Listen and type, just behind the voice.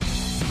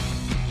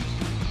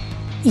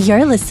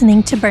You're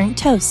listening to Burnt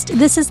Toast.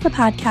 This is the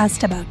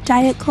podcast about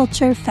diet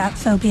culture, fat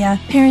phobia,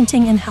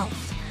 parenting, and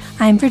health.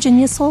 I'm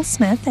Virginia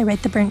Sole-Smith. I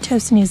write the Burnt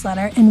Toast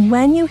newsletter, and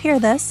when you hear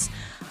this,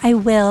 I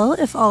will,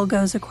 if all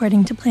goes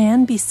according to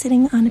plan, be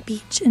sitting on a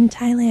beach in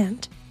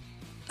Thailand.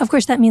 Of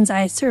course, that means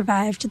I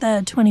survived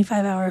the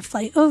 25-hour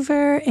flight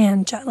over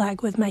and jet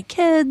lag with my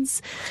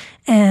kids.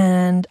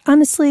 And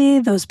honestly,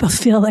 those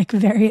both feel like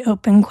very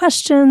open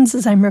questions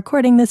as I'm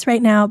recording this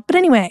right now. But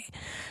anyway,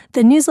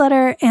 the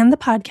newsletter and the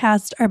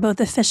podcast are both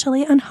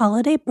officially on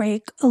holiday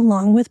break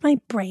along with my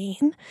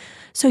brain,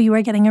 so you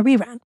are getting a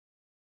rerun.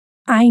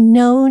 I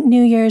know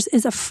New Year's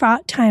is a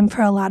fraught time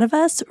for a lot of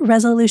us.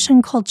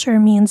 Resolution culture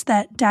means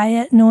that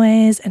diet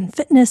noise and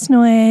fitness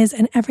noise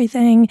and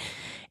everything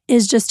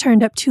is just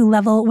turned up to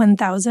level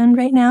 1000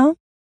 right now.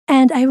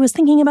 And I was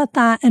thinking about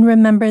that and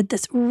remembered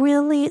this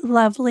really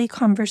lovely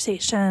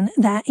conversation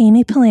that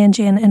Amy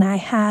Palangian and I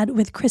had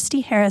with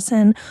Christy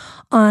Harrison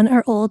on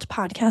our old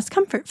podcast,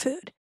 Comfort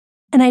Food.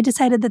 And I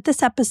decided that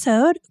this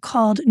episode,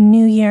 called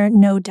New Year,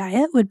 No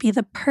Diet, would be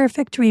the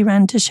perfect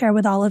rerun to share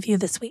with all of you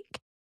this week.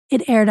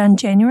 It aired on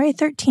January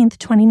 13th,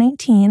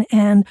 2019,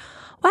 and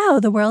wow,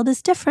 the world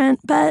is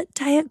different, but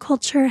diet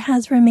culture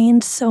has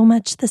remained so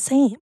much the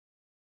same.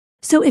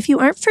 So if you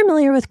aren't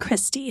familiar with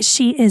Christy,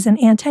 she is an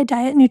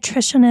anti-diet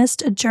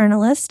nutritionist, a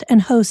journalist,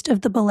 and host of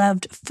the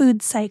beloved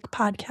Food Psych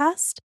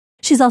podcast.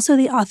 She's also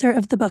the author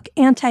of the book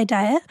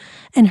Anti-Diet,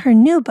 and her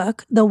new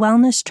book, The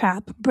Wellness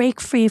Trap, Break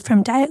Free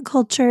from Diet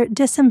Culture,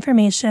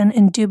 Disinformation,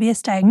 and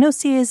Dubious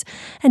Diagnoses,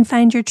 and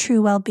Find Your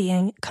True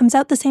Well-Being, comes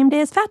out the same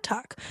day as Fat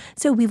Talk.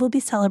 So we will be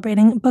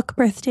celebrating book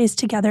birthdays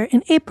together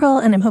in April,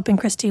 and I'm hoping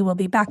Christy will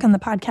be back on the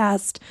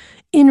podcast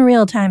in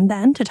real time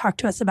then to talk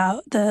to us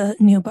about the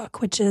new book,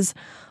 which is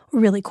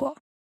really cool.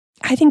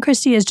 I think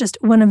Christy is just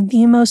one of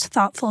the most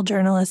thoughtful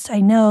journalists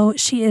I know.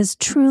 She is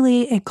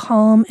truly a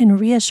calm and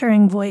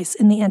reassuring voice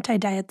in the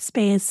anti-diet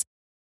space.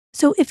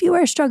 So if you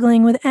are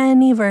struggling with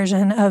any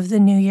version of the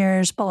New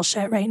Year's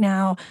bullshit right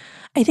now,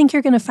 I think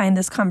you're going to find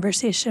this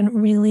conversation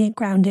really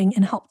grounding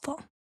and helpful.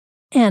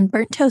 And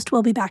Burnt Toast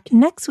will be back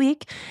next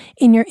week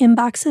in your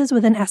inboxes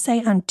with an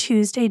essay on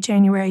Tuesday,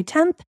 January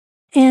 10th,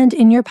 and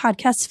in your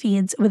podcast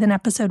feeds with an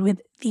episode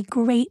with the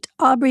great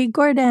Aubrey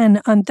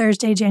Gordon on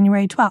Thursday,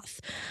 January 12th.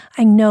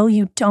 I know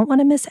you don't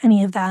want to miss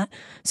any of that,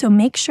 so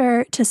make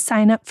sure to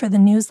sign up for the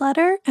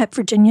newsletter at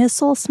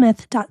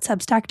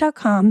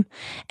virginiasolesmith.substack.com,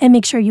 and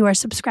make sure you are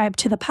subscribed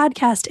to the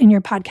podcast in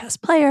your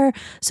podcast player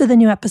so the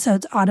new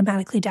episodes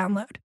automatically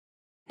download.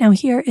 Now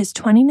here is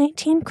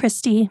 2019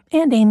 Christy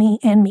and Amy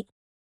and me.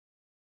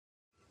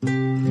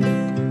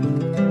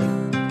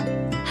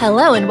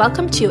 Hello and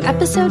welcome to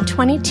episode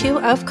 22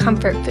 of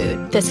Comfort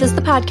Food. This is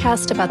the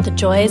podcast about the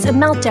joys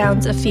and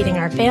meltdowns of feeding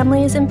our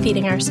families and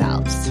feeding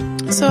ourselves.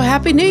 So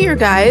happy New Year,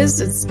 guys.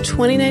 It's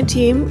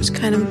 2019, which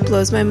kind of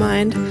blows my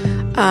mind.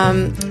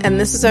 And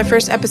this is our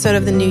first episode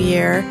of the new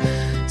year.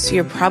 So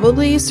you're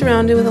probably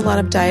surrounded with a lot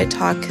of diet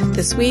talk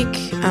this week,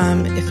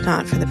 if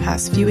not for the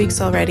past few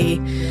weeks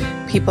already.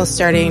 People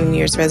starting New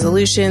Year's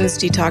resolutions,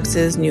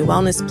 detoxes, new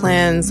wellness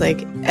plans,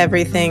 like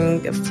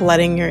everything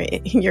flooding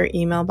your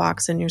email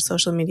box and your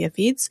social media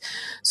feeds.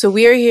 So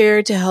we are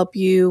here to help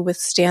you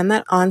withstand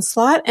that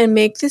onslaught and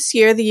make this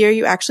year the year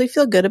you actually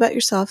feel good about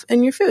yourself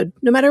and your food,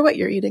 no matter what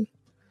you're eating.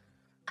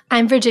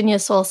 I'm Virginia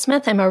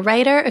Sole-Smith. I'm a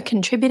writer, a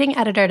contributing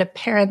editor to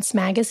Parents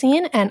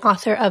Magazine, and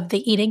author of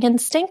The Eating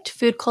Instinct,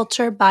 Food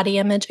Culture, Body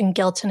Image, and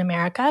Guilt in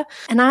America.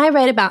 And I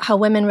write about how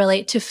women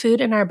relate to food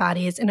and our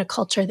bodies in a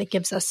culture that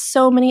gives us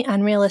so many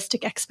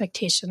unrealistic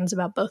expectations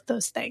about both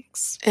those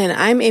things. And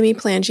I'm Amy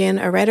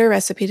Palangian, a writer,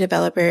 recipe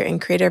developer, and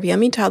creator of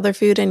Yummy Toddler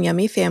Food and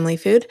Yummy Family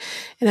Food.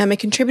 And I'm a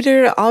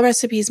contributor to All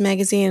Recipes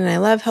magazine, and I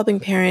love helping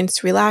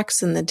parents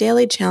relax in the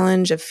daily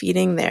challenge of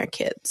feeding their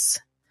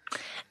kids.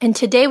 And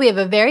today we have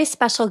a very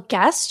special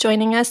guest.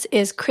 Joining us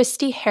is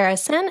Christy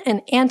Harrison,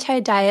 an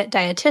anti-diet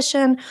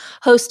dietitian,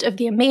 host of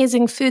the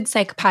amazing Food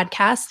Psych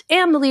podcast,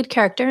 and the lead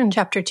character in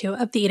Chapter 2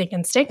 of The Eating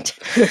Instinct.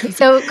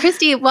 So,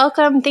 Christy,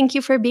 welcome. Thank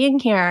you for being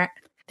here.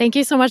 Thank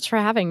you so much for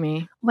having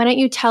me. Why don't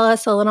you tell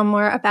us a little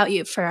more about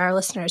you for our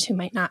listeners who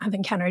might not have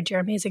encountered your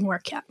amazing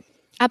work yet?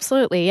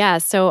 Absolutely, yeah.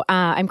 So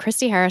I'm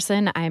Christy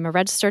Harrison. I'm a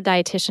registered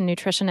dietitian,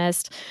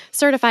 nutritionist,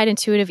 certified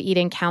intuitive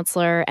eating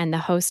counselor, and the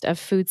host of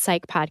Food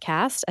Psych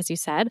podcast, as you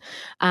said.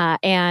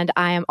 And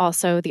I am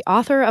also the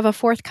author of a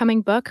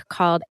forthcoming book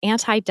called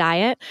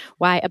Anti-Diet,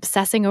 Why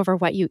Obsessing Over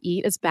What You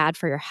Eat is Bad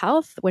for Your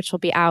Health, which will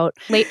be out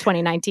late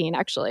 2019,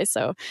 actually.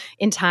 So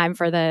in time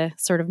for the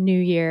sort of New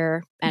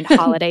Year and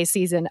holiday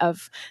season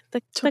of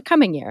the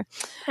coming year.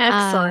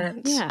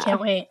 Excellent. Yeah.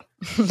 Can't wait.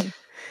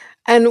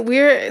 And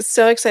we're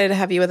so excited to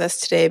have you with us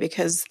today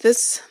because the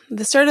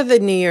start of the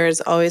new year is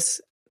always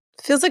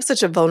feels like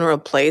such a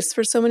vulnerable place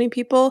for so many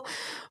people,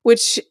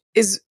 which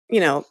is,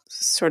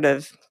 sort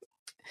of,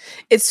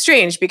 it's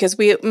strange because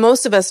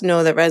most of us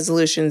know that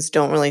resolutions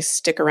don't really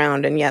stick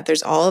around, and yet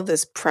there's all of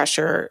this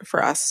pressure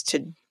for us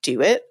to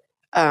do it.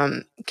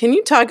 Can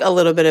you talk a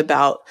little bit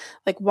about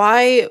like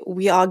why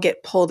we all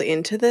get pulled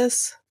into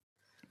this?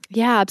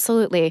 Yeah,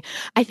 absolutely.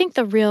 I think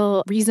the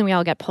real reason we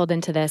all get pulled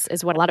into this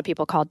is what a lot of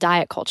people call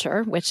diet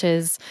culture, which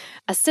is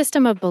a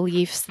system of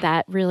beliefs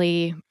that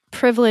really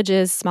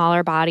privileges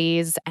smaller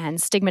bodies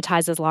and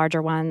stigmatizes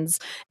larger ones,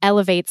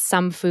 elevates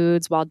some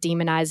foods while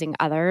demonizing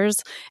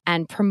others,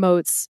 and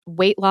promotes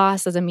weight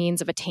loss as a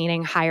means of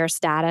attaining higher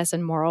status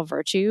and moral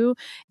virtue,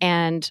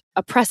 and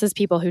oppresses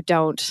people who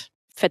don't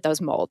fit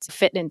those molds,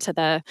 fit into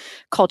the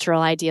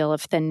cultural ideal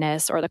of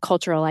thinness or the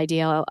cultural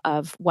ideal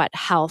of what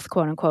health,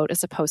 quote unquote, is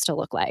supposed to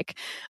look like.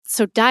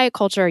 So diet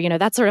culture,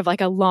 that's sort of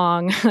like a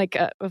long, like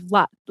a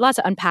lot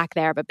to unpack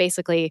there. But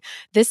basically,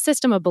 this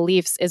system of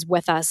beliefs is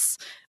with us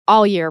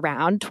all year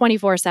round,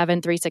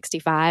 24/7,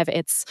 365.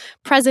 It's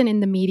present in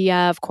the media,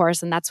 of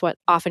course, and that's what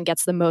often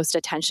gets the most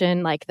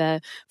attention, like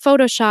the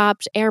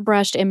photoshopped,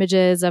 airbrushed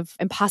images of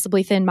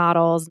impossibly thin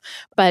models.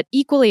 But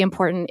equally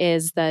important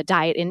is the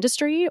diet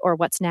industry, or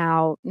what's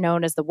now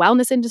known as the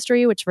wellness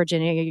industry, which,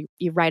 Virginia,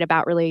 you write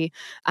about really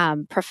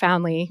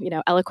profoundly,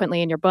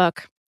 eloquently in your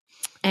book.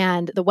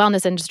 And the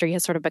wellness industry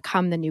has sort of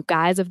become the new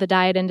guise of the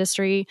diet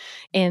industry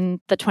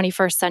in the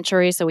 21st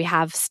century. So we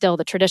have still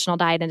the traditional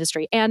diet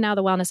industry and now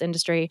the wellness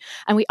industry.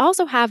 And we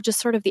also have just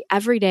sort of the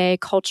everyday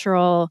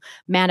cultural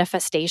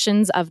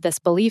manifestations of this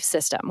belief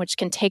system, which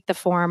can take the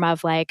form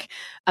of like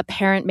a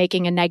parent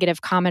making a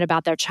negative comment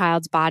about their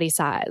child's body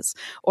size,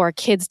 or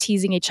kids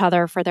teasing each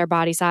other for their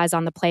body size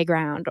on the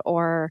playground,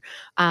 or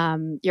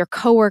your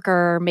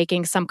coworker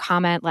making some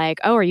comment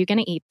like, "Oh, are you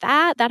going to eat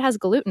that? That has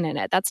gluten in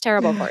it. That's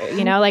terrible for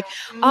you." Like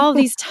all of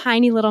these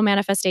tiny little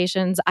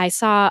manifestations. I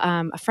saw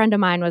a friend of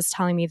mine was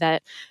telling me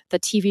that the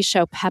TV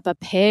show Peppa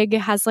Pig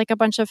has like a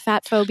bunch of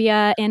fat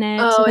phobia in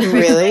it. Oh,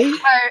 really?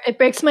 It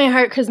breaks my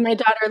heart because my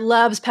daughter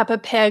loves Peppa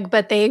Pig,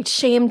 but they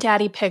shame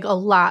Daddy Pig a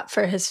lot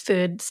for his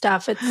food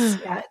stuff.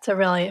 It's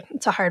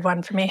a hard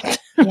one for me.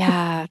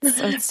 Yeah,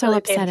 it's so really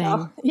upsetting.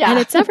 painful. Yeah. And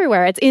it's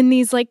everywhere. It's in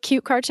these like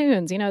cute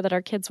cartoons, that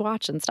our kids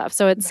watch and stuff.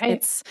 So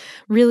it's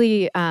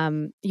really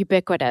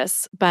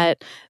ubiquitous.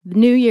 But the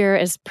New Year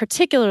is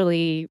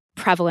particularly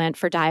prevalent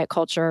for diet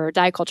culture.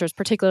 Diet culture is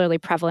particularly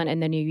prevalent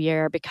in the new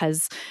year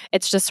because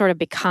it's just sort of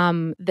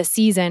become the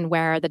season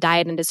where the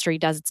diet industry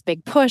does its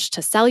big push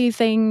to sell you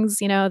things.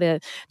 The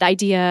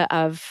idea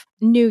of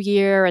new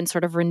year and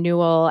sort of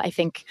renewal, I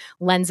think,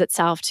 lends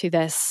itself to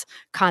this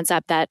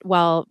concept that,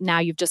 well, now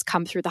you've just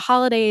come through the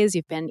holidays,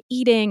 you've been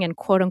eating and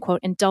quote unquote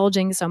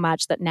indulging so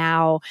much that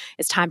now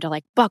it's time to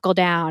like buckle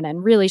down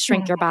and really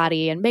shrink your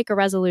body and make a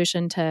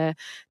resolution to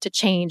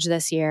change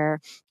this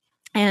year.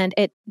 And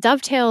it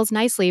dovetails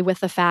nicely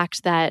with the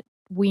fact that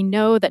we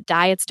know that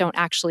diets don't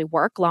actually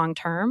work long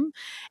term.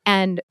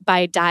 And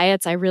by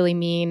diets, I really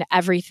mean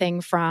everything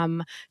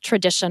from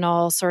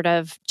traditional sort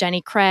of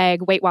Jenny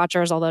Craig Weight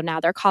Watchers, although now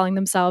they're calling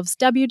themselves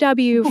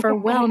WW for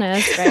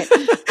wellness, right?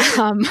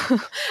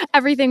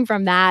 Everything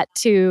from that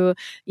to,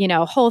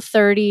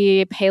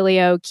 Whole30,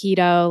 paleo,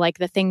 keto, like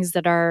the things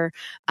that are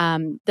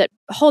that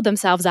hold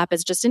themselves up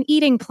as just an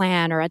eating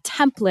plan or a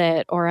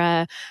template or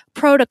a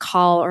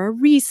protocol or a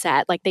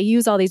reset. Like they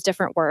use all these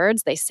different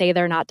words. They say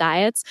they're not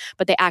diets,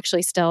 but they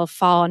actually still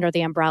fall under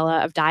the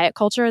umbrella of diet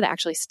culture. They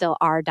actually still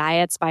are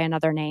diets by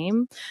another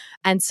name.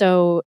 And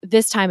so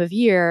this time of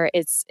year,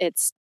 it's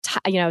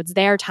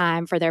their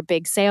time for their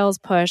big sales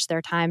push,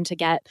 their time to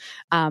get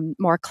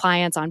more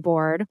clients on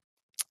board.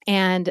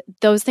 And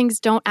those things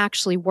don't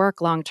actually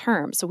work long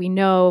term. So we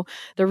know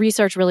the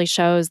research really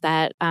shows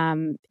that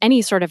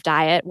any sort of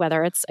diet,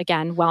 whether it's,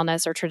 again,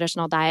 wellness or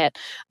traditional diet,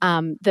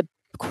 the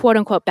quote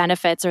unquote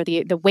benefits or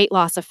the weight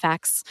loss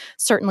effects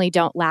certainly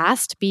don't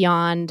last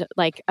beyond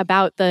like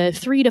about the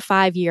 3 to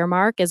 5 year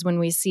mark is when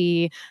we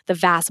see the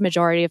vast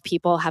majority of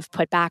people have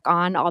put back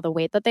on all the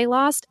weight that they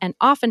lost. And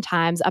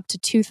oftentimes up to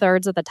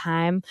 2/3 of the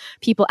time,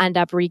 people end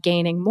up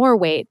regaining more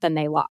weight than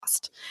they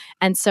lost.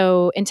 And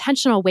so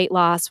intentional weight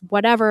loss,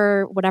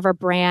 whatever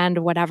brand,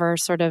 whatever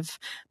sort of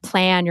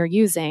plan you're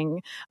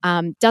using,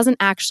 doesn't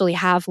actually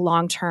have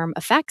long-term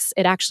effects.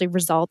 It actually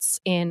results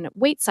in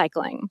weight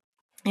cycling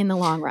in the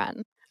long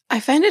run. I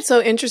find it so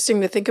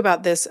interesting to think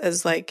about this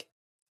as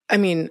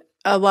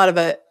a lot of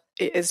it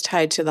is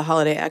tied to the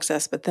holiday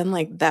excess, but then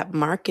like that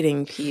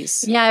marketing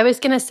piece. Yeah, I was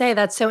going to say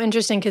that's so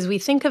interesting because we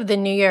think of the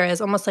new year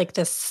as almost like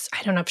this,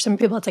 I don't know, for some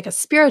people it's like a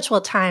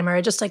spiritual time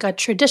or just like a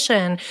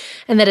tradition,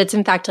 and that it's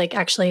in fact like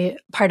actually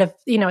part of,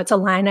 it's a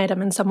line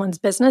item in someone's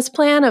business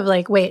plan of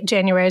like, wait,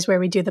 January is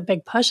where we do the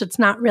big push. It's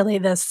not really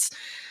this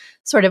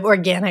sort of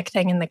organic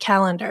thing in the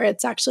calendar.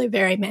 It's actually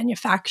very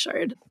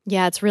manufactured.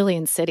 Yeah, it's really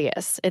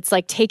insidious. It's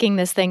like taking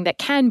this thing that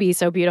can be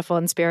so beautiful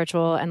and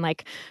spiritual, and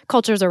like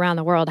cultures around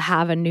the world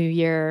have a New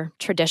Year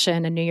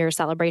tradition, a New Year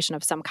celebration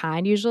of some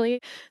kind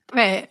usually.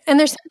 Right. And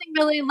there's something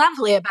really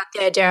lovely about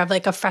the idea of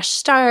like a fresh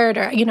start,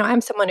 or,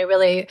 I'm someone who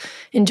really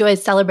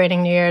enjoys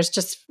celebrating New Year's,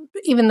 just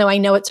even though I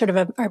know it's sort of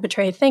an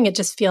arbitrary thing, it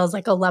just feels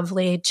like a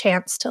lovely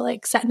chance to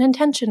like set an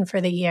intention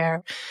for the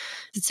year.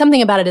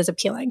 Something about it is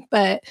appealing,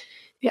 but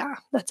Yeah,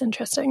 that's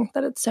interesting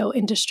that it's so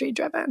industry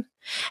driven.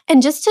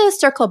 And just to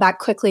circle back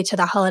quickly to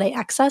the holiday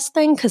excess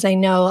thing, because I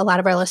know a lot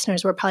of our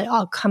listeners were probably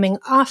all coming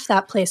off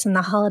that place, and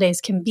the holidays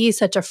can be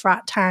such a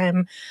fraught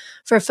time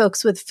for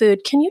folks with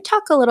food. Can you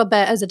talk a little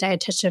bit as a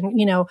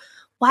dietitian,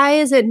 why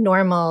is it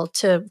normal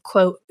to,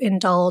 quote,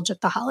 indulge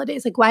at the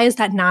holidays? Like, why is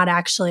that not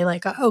actually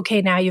like,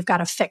 okay, now you've got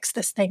to fix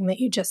this thing that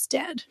you just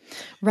did?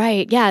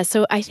 Right. Yeah.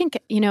 So I think,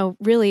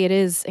 really it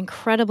is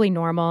incredibly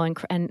normal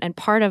and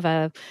part of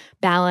a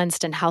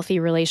balanced and healthy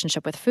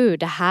relationship with food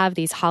to have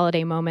these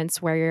holiday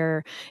moments where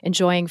you're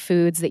enjoying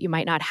foods that you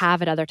might not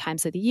have at other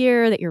times of the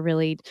year, that you're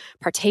really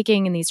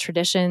partaking in these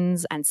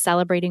traditions and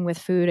celebrating with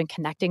food and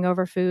connecting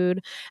over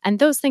food. And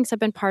those things have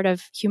been part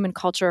of human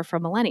culture for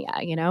millennia.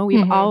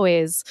 We've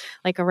always,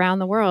 like around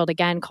the world,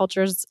 again,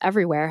 cultures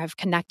everywhere have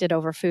connected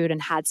over food and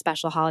had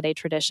special holiday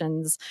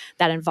traditions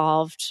that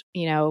involved,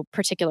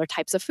 particular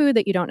types of food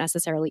that you don't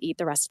necessarily eat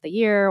the rest of the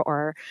year,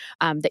 or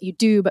that you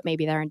do, but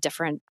maybe they're in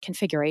different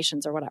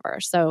configurations or whatever.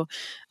 So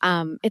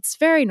it's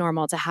very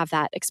normal to have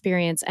that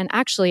experience. And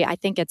actually, I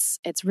think it's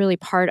really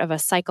part of a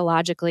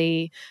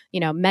psychologically,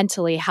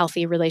 mentally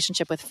healthy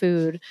relationship with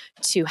food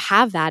to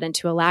have that and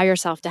to allow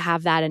yourself to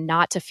have that and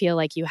not to feel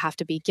like you have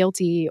to be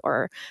guilty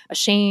or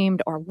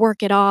ashamed or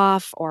work it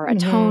off or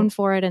atone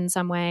for it in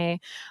some way.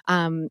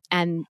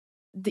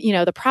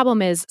 The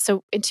problem is,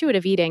 so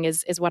intuitive eating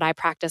is what I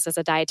practice as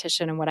a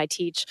dietitian and what I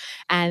teach.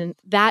 And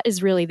that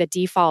is really the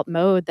default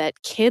mode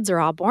that kids are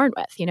all born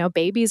with.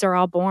 Babies are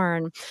all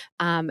born.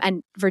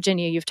 And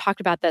Virginia, you've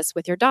talked about this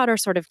with your daughter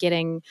sort of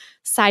getting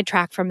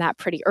sidetracked from that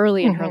pretty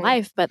early in her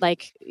life. But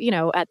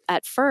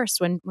at first,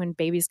 when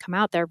babies come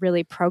out, they're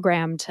really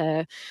programmed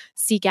to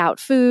seek out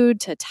food,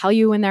 to tell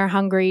you when they're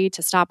hungry,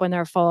 to stop when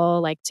they're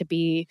full, like to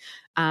be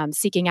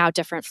seeking out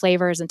different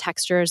flavors and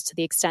textures to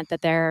the extent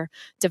that they're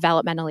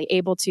developmentally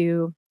able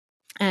to.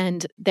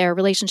 And their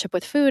relationship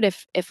with food,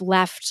 if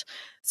left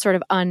sort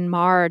of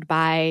unmarred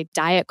by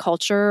diet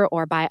culture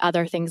or by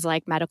other things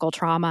like medical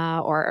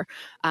trauma or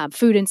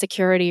food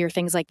insecurity or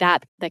things like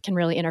that can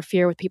really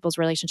interfere with people's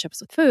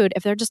relationships with food,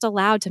 if they're just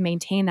allowed to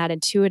maintain that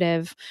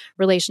intuitive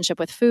relationship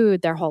with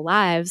food their whole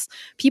lives,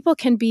 people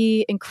can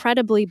be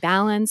incredibly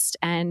balanced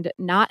and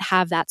not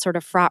have that sort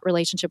of fraught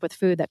relationship with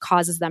food that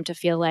causes them to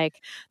feel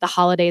like the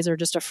holidays are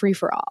just a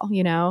free-for-all,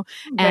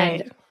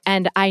 Right.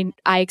 And I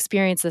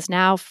experience this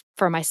now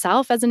for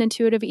myself as an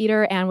intuitive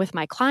eater and with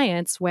my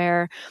clients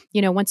where,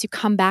 once you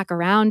come back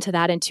around to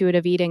that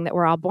intuitive eating that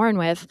we're all born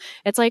with,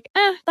 it's like,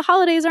 the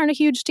holidays aren't a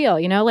huge deal,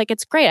 like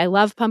it's great. I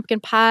love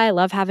pumpkin pie. I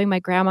love having my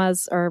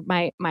grandma's or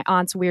my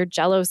aunt's weird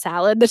Jell-O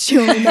salad that she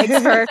only makes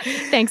for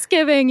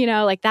Thanksgiving,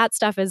 like that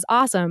stuff is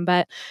awesome.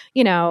 But,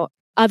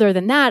 other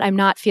than that, I'm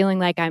not feeling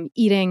like I'm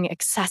eating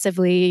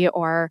excessively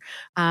or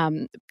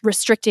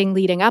restricting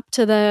leading up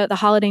to the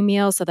holiday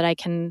meal so that I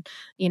can,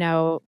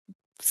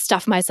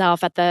 stuff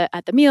myself at the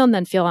meal and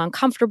then feel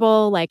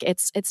uncomfortable. Like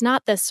it's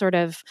not this sort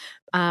of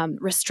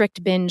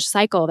restrict binge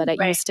cycle that it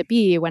used to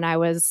be when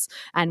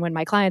when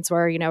my clients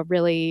were,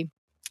 really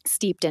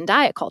steeped in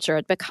diet culture.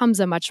 It becomes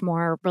a much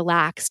more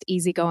relaxed,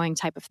 easygoing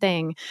type of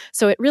thing.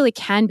 So it really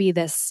can be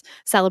this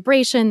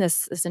celebration,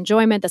 this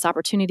enjoyment, this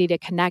opportunity to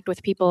connect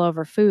with people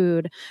over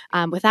food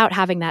without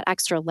having that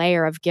extra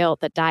layer of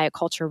guilt that diet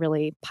culture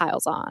really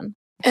piles on.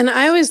 And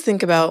I always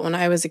think about when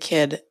I was a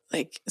kid,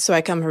 so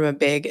I come from a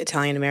big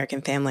Italian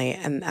American family,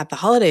 and at the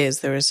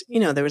holidays there was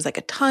like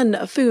a ton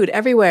of food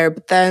everywhere.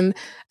 But then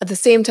at the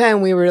same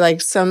time, we were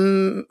like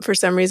for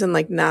some reason,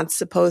 like not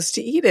supposed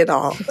to eat it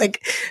all.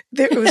 Like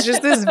it was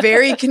just this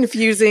very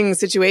confusing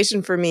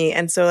situation for me.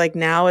 And so like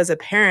now as a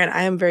parent,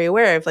 I am very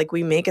aware of like,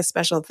 we make a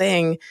special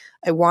thing.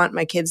 I want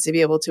my kids to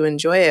be able to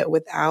enjoy it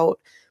without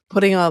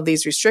putting all of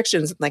these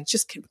restrictions, like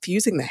just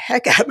confusing the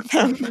heck out of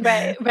them.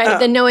 Right.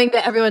 Then knowing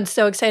that everyone's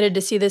so excited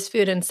to see this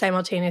food and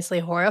simultaneously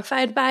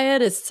horrified by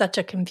it is such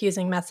a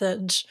confusing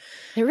message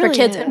for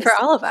kids and for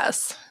all of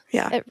us.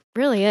 Yeah, it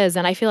really is.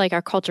 And I feel like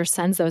our culture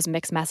sends those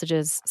mixed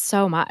messages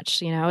so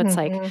much. It's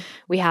like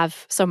we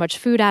have so much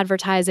food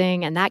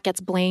advertising and that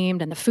gets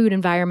blamed and the food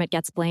environment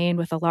gets blamed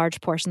with the large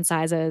portion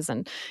sizes.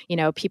 And,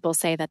 people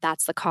say that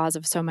that's the cause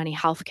of so many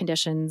health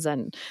conditions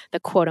and the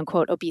quote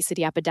unquote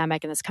obesity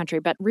epidemic in this country.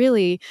 But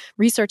really,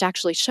 research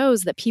actually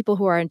shows that people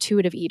who are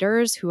intuitive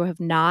eaters who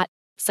have not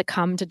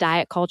succumb to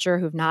diet culture,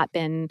 who've not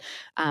been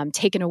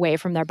taken away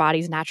from their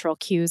body's natural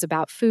cues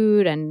about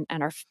food and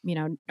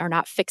are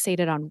not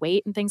fixated on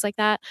weight and things like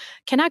that,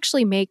 can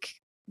actually make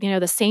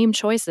the same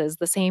choices,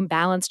 the same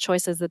balanced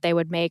choices that they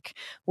would make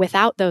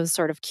without those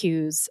sort of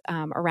cues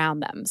around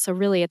them. So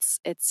really it's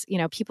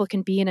people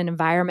can be in an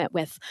environment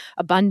with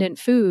abundant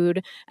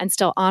food and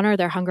still honor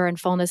their hunger and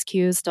fullness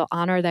cues, still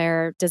honor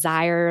their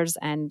desires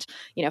and,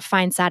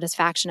 find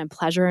satisfaction and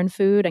pleasure in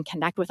food and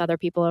connect with other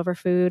people over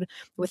food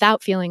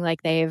without feeling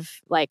like they've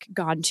like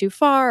gone too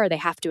far or they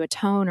have to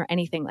atone or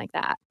anything like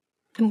that.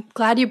 I'm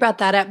glad you brought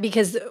that up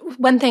because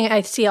one thing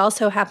I see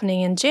also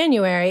happening in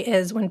January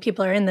is when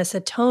people are in this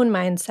atone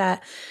mindset,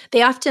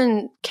 they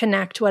often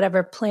connect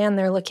whatever plan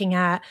they're looking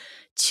at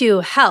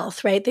to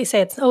health, right? They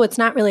say it's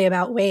not really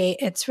about weight.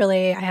 It's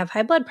really, I have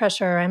high blood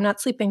pressure, I'm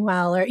not sleeping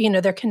well, or,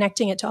 they're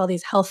connecting it to all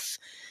these health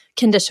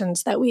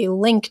conditions that we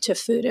link to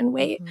food and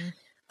weight.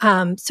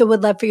 So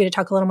would love for you to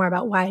talk a little more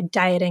about why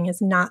dieting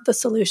is not the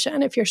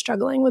solution if you're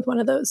struggling with one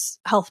of those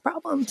health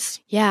problems.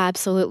 Yeah,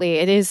 absolutely.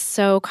 It is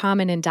so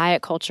common in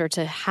diet culture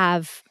to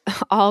have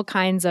all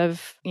kinds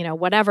of,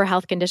 whatever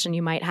health condition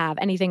you might have,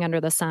 anything under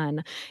the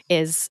sun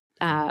is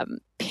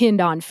pinned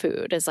on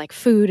food, as like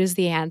food is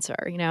the answer.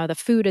 The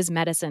food is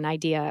medicine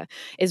idea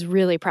is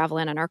really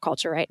prevalent in our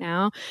culture right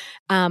now.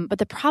 But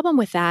the problem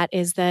with that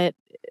is that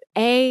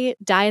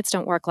diets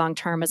don't work long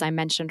term, as I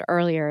mentioned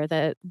earlier,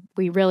 that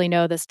we really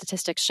know the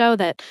statistics show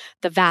that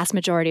the vast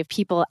majority of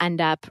people end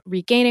up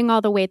regaining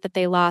all the weight that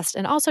they lost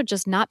and also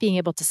just not being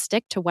able to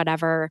stick to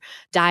whatever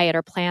diet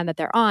or plan that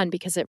they're on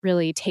because it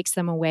really takes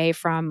them away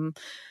from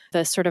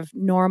the sort of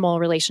normal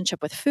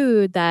relationship with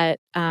food that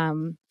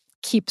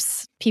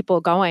keeps people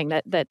going,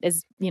 that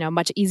is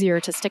much easier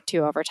to stick to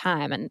over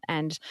time,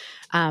 and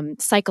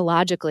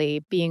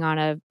psychologically being on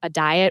a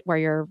diet where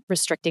you're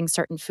restricting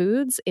certain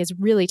foods is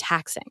really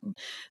taxing.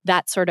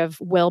 That sort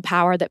of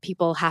willpower that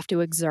people have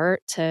to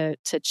exert to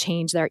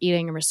change their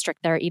eating and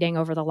restrict their eating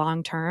over the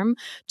long term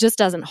just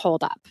doesn't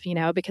hold up,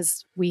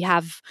 because we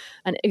have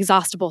an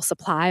exhaustible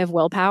supply of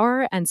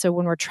willpower, and so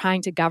when we're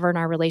trying to govern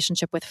our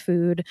relationship with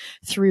food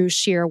through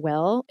sheer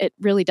will, it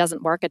really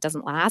doesn't work. It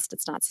doesn't last.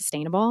 It's not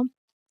sustainable.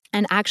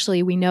 And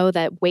actually, we know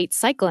that weight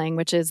cycling,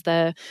 which is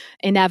the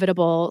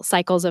inevitable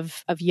cycles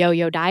of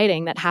yo-yo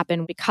dieting that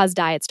happen because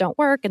diets don't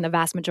work and the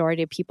vast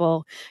majority of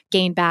people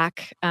gain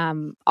back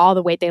all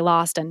the weight they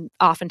lost and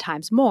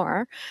oftentimes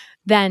more,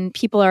 then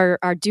people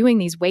are doing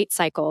these weight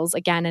cycles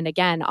again and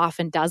again,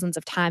 often dozens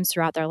of times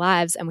throughout their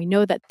lives. And we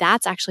know that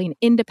that's actually an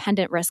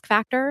independent risk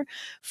factor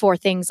for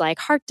things like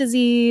heart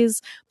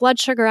disease, blood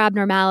sugar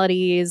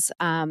abnormalities,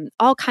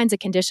 all kinds of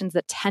conditions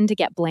that tend to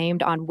get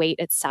blamed on weight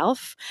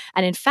itself.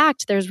 And in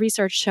fact, there's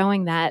research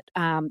showing that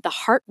the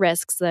heart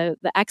risks, the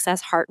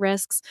excess heart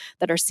risks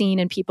that are seen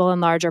in people in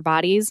larger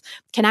bodies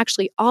can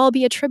actually all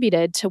be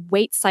attributed to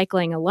weight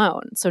cycling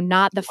alone. So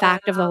not the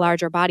fact of the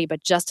larger body,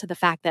 but just to the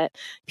fact that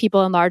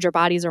people in larger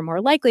bodies are more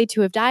likely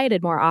to have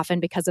dieted more often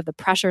because of the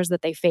pressures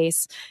that they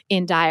face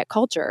in diet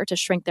culture to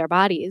shrink their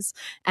bodies.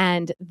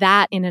 And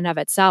that in and of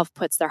itself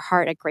puts their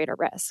heart at greater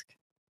risk.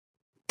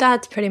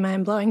 That's pretty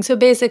mind-blowing. So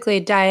basically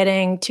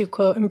dieting to,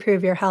 quote,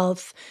 improve your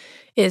health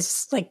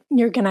is like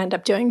you're going to end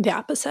up doing the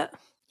opposite.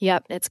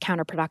 Yep, it's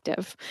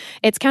counterproductive.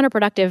 It's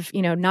counterproductive,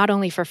 not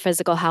only for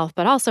physical health,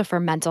 but also for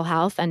mental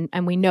health.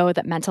 And we know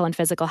that mental and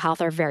physical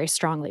health are very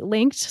strongly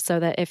linked, so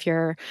that if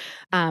you're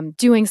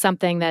doing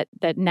something that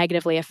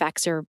negatively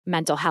affects your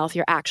mental health,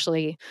 you're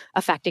actually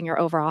affecting your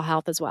overall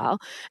health as well.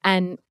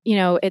 And,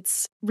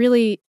 it's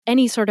really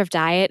any sort of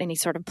diet, any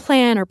sort of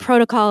plan or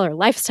protocol or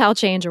lifestyle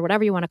change or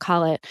whatever you want to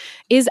call it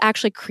is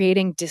actually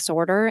creating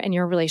disorder in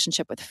your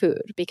relationship with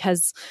food,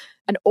 because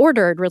an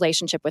ordered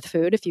relationship with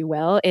food, if you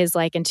will, is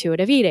like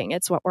intuitive eating.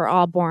 It's what we're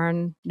all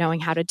born knowing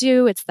how to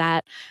do. It's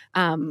that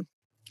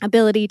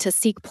ability to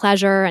seek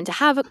pleasure and to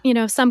have,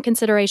 some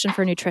consideration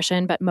for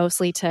nutrition, but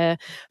mostly to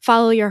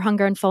follow your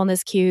hunger and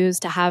fullness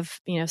cues, to have,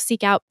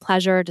 seek out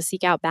pleasure, to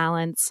seek out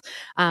balance,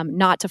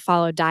 not to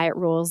follow diet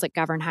rules that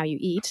govern how you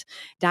eat.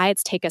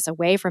 Diets take us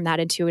away from that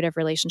intuitive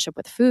relationship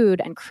with food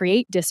and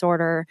create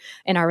disorder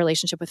in our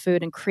relationship with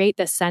food and create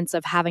this sense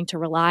of having to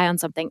rely on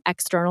something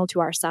external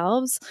to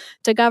ourselves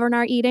to govern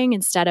our eating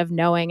instead of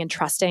knowing and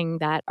trusting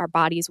that our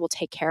bodies will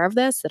take care of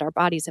this, that our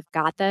bodies have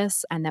got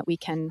this, and that we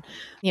can,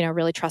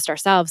 really trust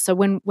ourselves. So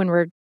when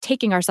we're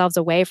taking ourselves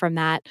away from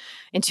that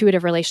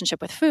intuitive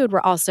relationship with food,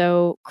 we're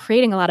also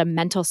creating a lot of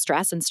mental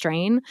stress and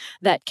strain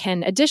that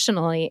can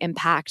additionally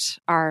impact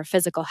our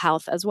physical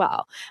health as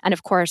well. And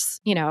of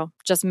course,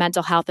 just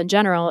mental health in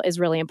general is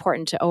really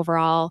important to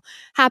overall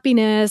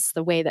happiness,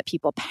 the way that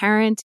people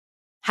parent.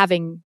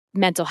 Having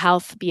mental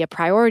health be a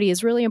priority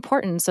is really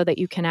important so that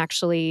you can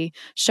actually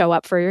show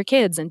up for your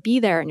kids and be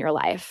there in your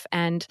life.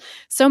 And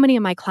so many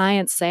of my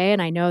clients say,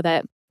 and I know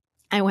that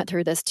I went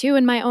through this too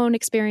in my own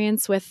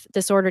experience with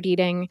disordered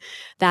eating,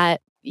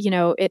 that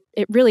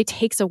it really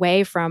takes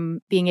away from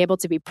being able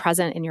to be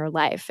present in your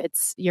life.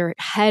 It's your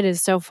head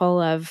is so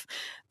full of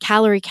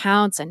calorie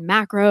counts and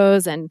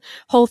macros and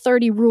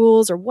Whole30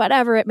 rules or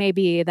whatever it may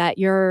be that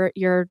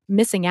you're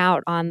missing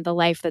out on the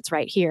life that's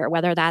right here,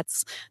 whether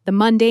that's the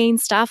mundane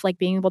stuff like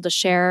being able to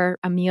share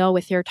a meal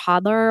with your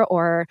toddler,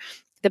 or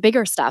the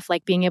bigger stuff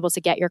like being able to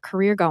get your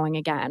career going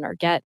again, or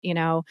get,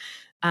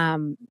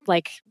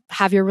 like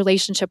have your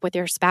relationship with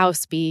your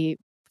spouse be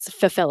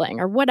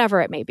fulfilling, or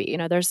whatever it may be.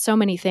 There's so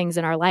many things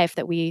in our life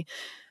that we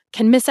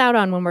can miss out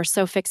on when we're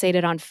so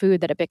fixated on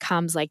food that it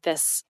becomes like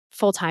this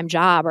full-time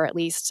job, or at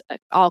least an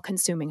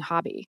all-consuming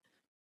hobby.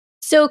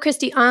 So,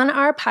 Christy, on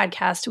our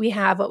podcast, we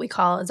have what we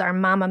call is our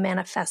Mama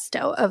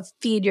Manifesto of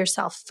Feed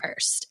Yourself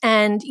First.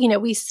 And,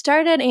 we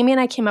started, Amy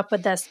and I came up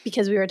with this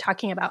because we were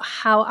talking about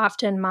how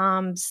often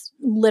moms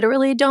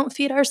literally don't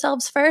feed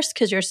ourselves first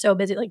because you're so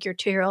busy. Like your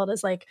 2-year-old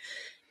is like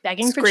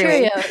begging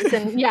Screaming. for Cheerios,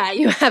 and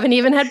you haven't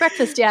even had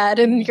breakfast yet,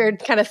 and you're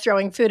kind of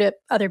throwing food at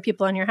other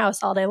people in your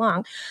house all day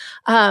long,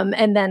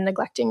 and then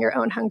neglecting your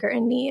own hunger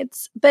and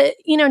needs. But,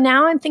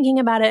 now I'm thinking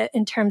about it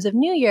in terms of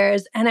New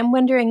Year's, and I'm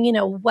wondering,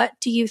 what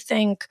do you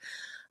think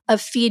of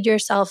feed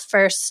yourself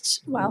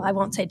first, well, I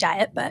won't say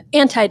diet, but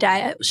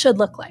anti-diet should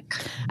look like?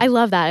 I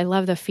love that. I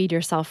love the feed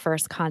yourself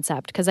first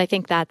concept because I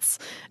think that's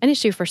an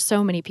issue for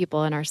so many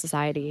people in our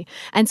society.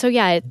 And so,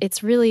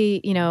 it's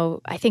really,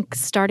 I think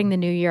starting the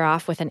new year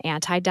off with an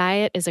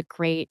anti-diet is a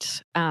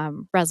great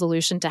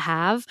resolution to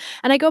have.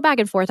 And I go back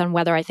and forth on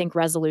whether I think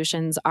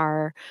resolutions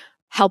are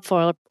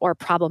helpful or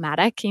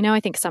problematic. I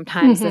think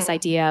sometimes this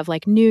idea of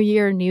like new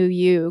year, new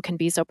you can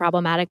be so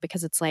problematic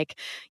because it's like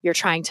you're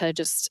trying to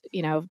just,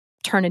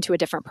 turn into a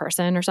different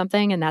person or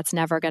something. And that's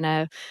never going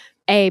to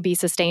A, be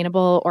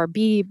sustainable, or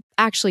B,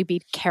 actually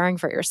be caring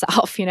for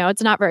yourself.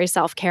 It's not very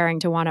self-caring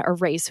to want to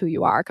erase who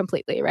you are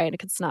completely, right?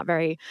 It's not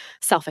very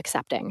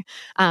self-accepting.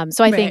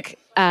 So I think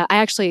I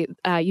actually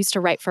used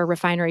to write for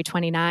Refinery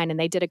 29, and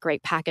they did a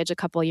great package a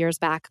couple of years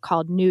back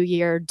called New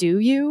Year Do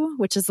You,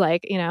 which is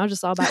like,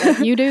 just all about like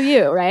you do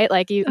you, right?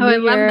 Like you,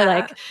 New Year,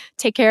 like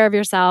take care of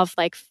yourself,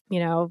 like,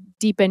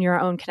 deepen your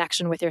own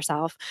connection with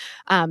yourself.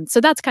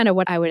 So that's kind of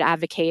what I would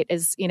advocate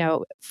is,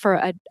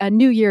 for a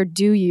New Year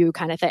Do You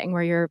kind of thing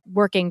where you're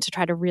working to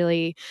try to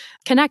really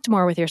connect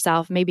more with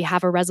yourself, maybe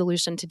have a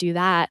resolution to do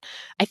that.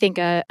 I think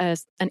an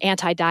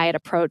anti-diet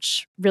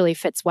approach really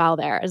fits well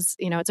there.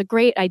 It's a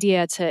great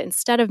idea to,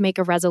 instead of make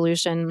a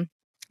resolution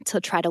to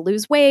try to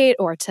lose weight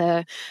or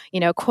to,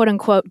 quote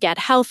unquote, get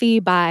healthy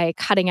by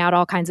cutting out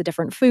all kinds of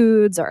different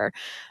foods or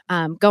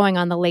going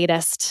on the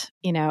latest,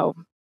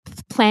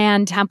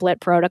 plan, template,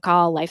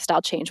 protocol,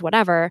 lifestyle change,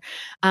 whatever,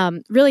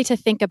 really to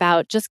think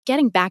about just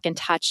getting back in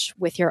touch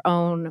with your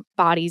own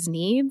body's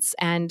needs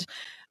and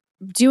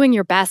doing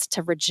your best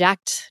to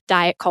reject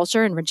diet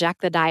culture and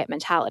reject the diet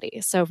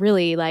mentality. So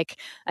really like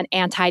an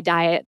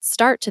anti-diet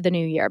start to the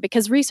new year,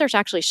 because research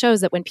actually shows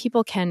that when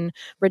people can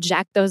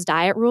reject those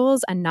diet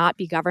rules and not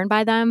be governed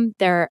by them,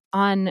 they're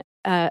on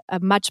a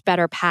much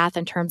better path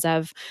in terms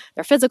of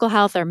their physical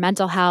health, their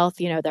mental health.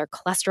 Their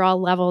cholesterol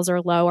levels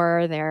are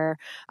lower, their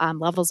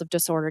levels of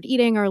disordered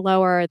eating are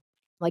lower,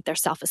 like their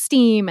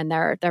self-esteem and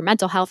their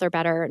mental health are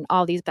better and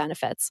all these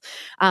benefits.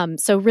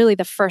 So really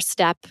the first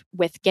step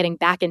with getting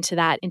back into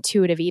that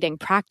intuitive eating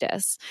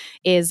practice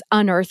is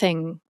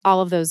unearthing all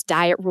of those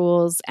diet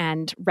rules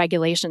and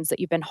regulations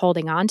that you've been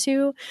holding on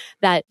to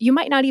that you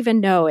might not even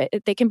know.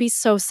 They can be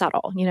so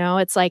subtle.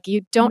 It's like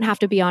you don't have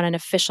to be on an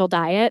official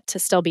diet to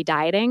still be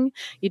dieting.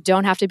 You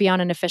don't have to be on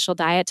an official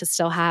diet to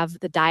still have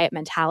the diet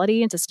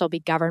mentality and to still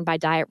be governed by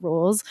diet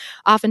rules.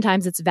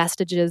 Oftentimes it's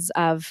vestiges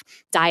of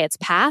diets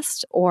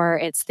past, or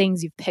it's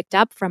things you've picked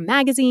up from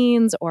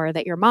magazines or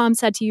that your mom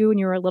said to you when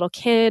you were a little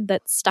kid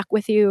that stuck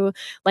with you.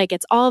 Like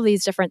it's all of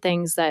these different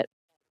things that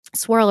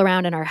swirl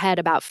around in our head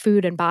about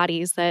food and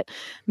bodies that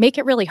make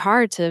it really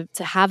hard to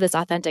have this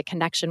authentic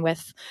connection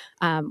with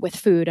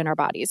food and our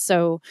bodies.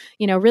 So,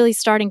 really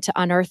starting to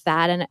unearth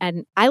that.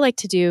 And I like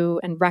to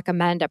do and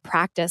recommend a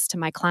practice to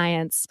my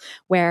clients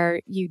where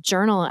you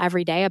journal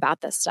every day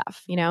about this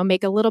stuff,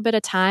 make a little bit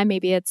of time.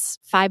 Maybe it's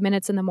 5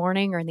 minutes in the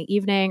morning or in the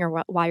evening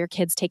or while your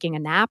kid's taking a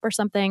nap or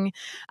something,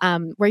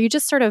 where you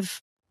just sort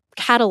of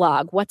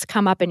catalog what's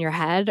come up in your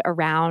head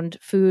around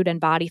food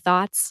and body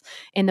thoughts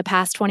in the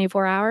past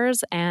 24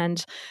 hours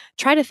and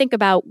try to think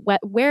about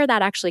where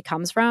that actually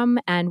comes from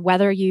and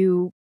whether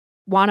you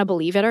want to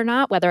believe it or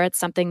not, whether it's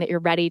something that you're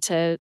ready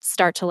to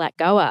start to let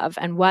go of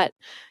and what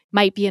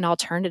might be an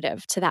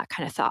alternative to that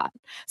kind of thought.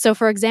 So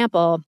for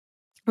example,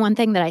 one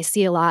thing that I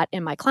see a lot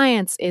in my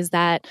clients is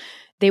that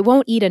they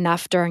won't eat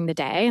enough during the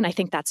day. And I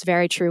think that's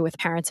very true with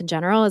parents in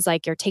general, is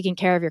like you're taking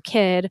care of your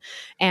kid.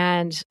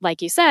 And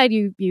like you said,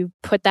 you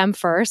put them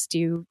first.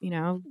 You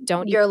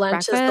don't eat your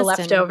lunch is the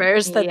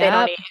leftovers that they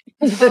don't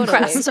eat, the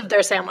crust of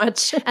their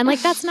sandwich. And like,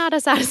 that's not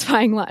a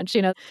satisfying lunch,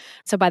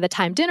 So by the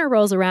time dinner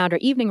rolls around or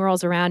evening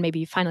rolls around, maybe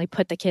you finally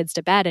put the kids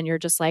to bed and you're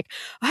just like,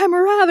 I'm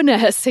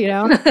ravenous, I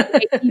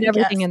eat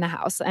everything in the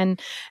house. And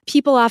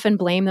people often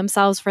blame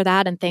themselves for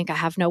that and think I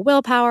have no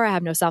willpower, I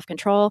have no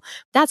self-control.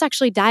 That's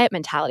actually diet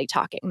mentality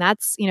talking.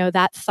 That's,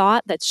 that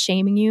thought that's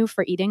shaming you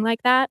for eating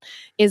like that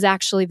is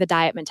actually the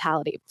diet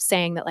mentality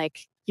saying that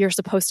like, you're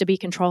supposed to be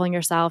controlling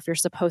yourself. You're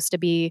supposed to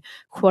be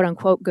quote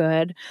unquote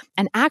good.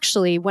 And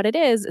actually what it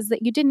is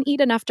that you didn't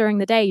eat enough during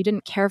the day. You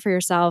didn't care for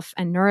yourself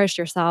and nourish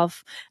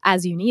yourself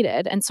as you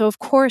needed. And so of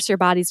course your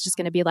body's just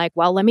going to be like,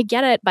 well, let me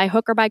get it by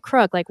hook or by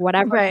crook, like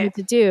whatever I need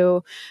to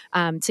do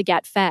to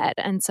get fed.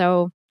 And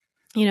so,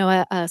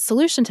 a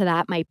solution to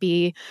that might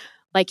be,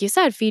 like you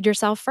said, feed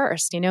yourself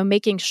first,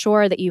 making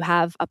sure that you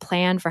have a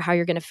plan for how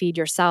you're going to feed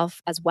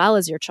yourself as well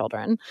as your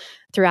children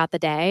throughout the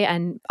day.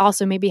 And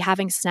also maybe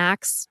having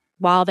snacks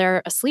while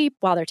they're asleep,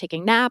 while they're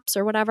taking naps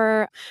or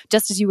whatever,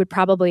 just as you would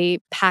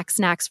probably pack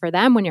snacks for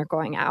them when you're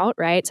going out,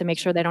 right? To make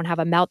sure they don't have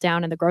a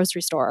meltdown in the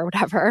grocery store or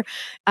whatever.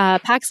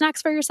 Pack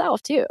snacks for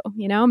yourself too,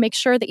 make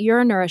sure that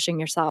you're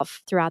nourishing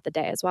yourself throughout the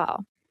day as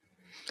well.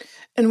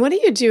 And what do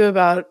you do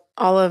about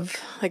all of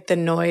like the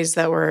noise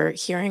that we're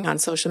hearing on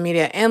social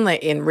media and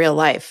like in real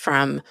life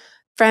from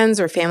friends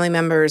or family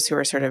members who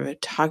are sort of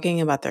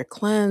talking about their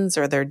cleanse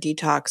or their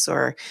detox,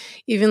 or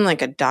even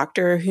like a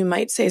doctor who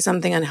might say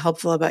something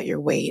unhelpful about your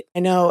weight. I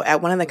know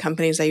at one of the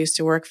companies I used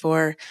to work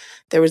for,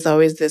 there was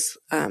always this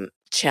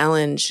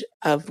challenge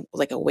of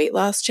like a weight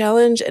loss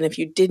challenge. And if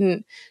you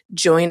didn't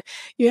join,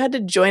 you had to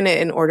join it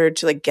in order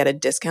to like get a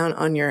discount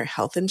on your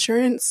health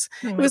insurance.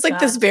 It was like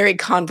this very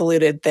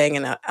convoluted thing.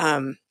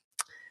 And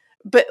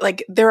but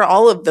like there are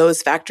all of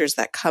those factors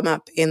that come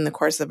up in the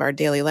course of our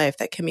daily life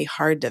that can be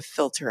hard to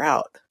filter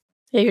out.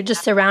 Yeah, you're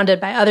just surrounded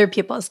by other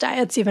people's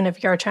diets, even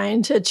if you're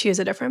trying to choose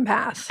a different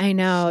path. I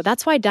know.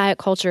 That's why diet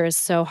culture is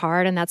so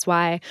hard. And it's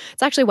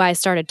actually why I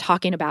started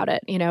talking about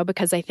it,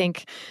 because I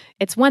think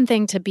it's one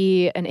thing to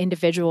be an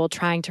individual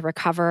trying to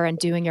recover and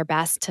doing your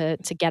best to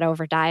get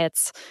over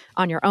diets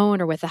on your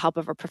own or with the help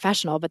of a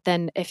professional. But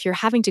then if you're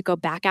having to go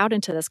back out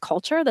into this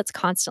culture that's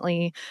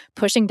constantly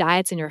pushing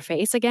diets in your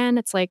face again,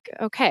 it's like,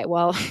 okay,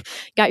 well,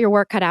 got your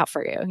work cut out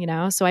for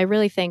you, So I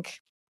really think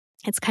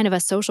it's kind of a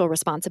social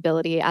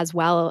responsibility as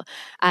well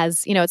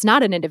as, it's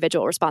not an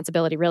individual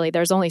responsibility, really.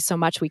 There's only so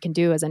much we can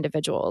do as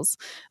individuals.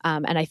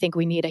 And I think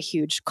we need a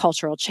huge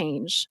cultural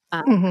change.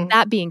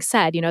 That being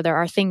said, there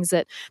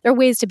are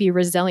ways to be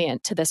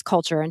resilient to this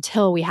culture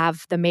until we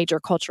have the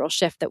major cultural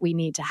shift that we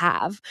need to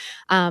have.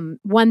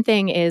 One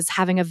thing is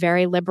having a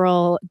very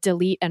liberal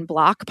delete and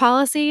block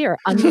policy or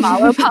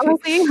unfollow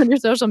policy on your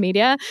social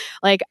media.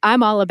 Like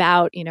I'm all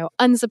about,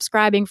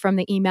 unsubscribing from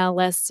the email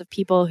lists of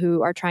people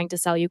who are trying to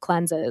sell you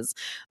cleanses.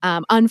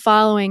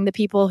 Unfollowing the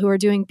people who are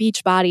doing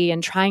Beachbody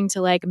and trying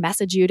to like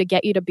message you to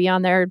get you to be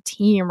on their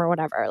team or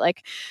whatever.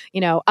 Like,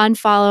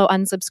 unfollow,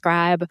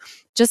 unsubscribe,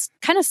 just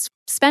kind of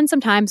spend some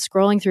time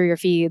scrolling through your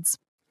feeds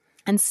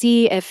and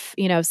see if,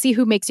 see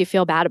who makes you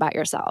feel bad about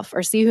yourself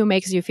or see who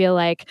makes you feel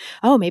like,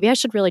 oh, maybe I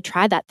should really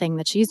try that thing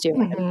that she's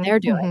doing and they're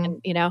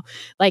doing. And,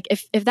 like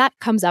if that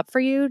comes up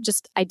for you,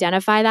 just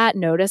identify that,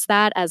 notice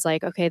that as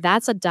like, okay,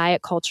 that's a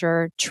diet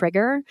culture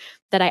trigger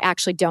that I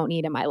actually don't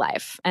need in my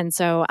life. And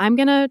so I'm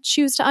going to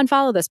choose to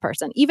unfollow this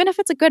person, even if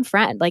it's a good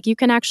friend. Like you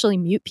can actually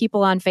mute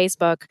people on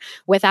Facebook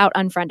without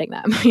unfriending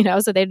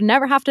them, so they'd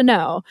never have to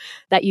know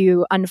that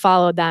you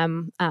unfollowed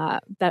them,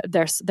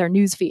 their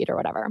news feed or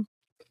whatever.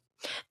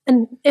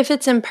 And if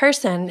it's in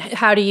person,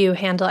 how do you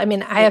handle it? I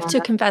mean, I have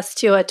to confess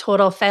to a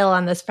total fail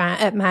on this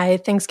front. At my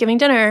Thanksgiving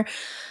dinner,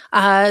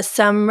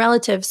 some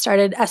relatives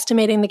started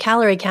estimating the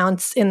calorie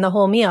counts in the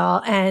whole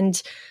meal.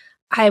 And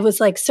I was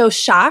like so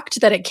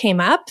shocked that it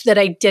came up that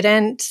I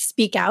didn't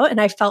speak out.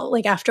 And I felt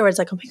like afterwards,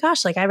 like, oh my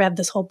gosh, like I read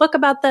this whole book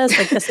about this.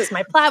 Like this is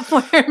my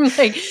platform. But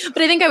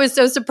I think I was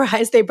so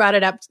surprised they brought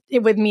it up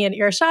with me in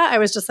earshot. I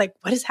was just like,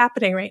 what is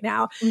happening right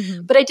now?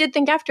 But I did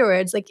think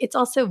afterwards, like it's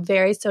also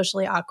very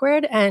socially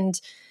awkward. And,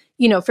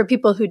 for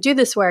people who do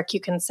this work, you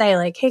can say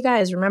like, hey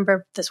guys,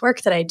 remember this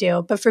work that I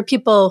do. But for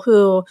people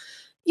who,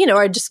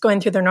 are just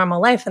going through their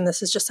normal life and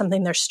this is just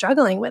something they're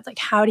struggling with, like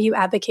how do you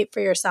advocate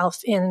for yourself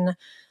in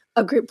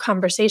a group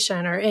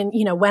conversation or in,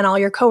 when all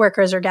your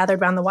coworkers are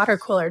gathered around the water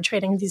cooler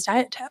trading these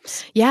diet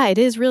tips? Yeah, it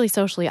is really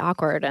socially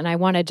awkward. And I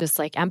want to just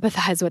like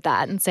empathize with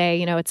that and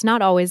say, it's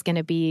not always going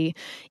to be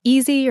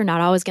easy. You're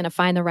not always going to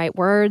find the right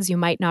words. You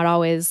might not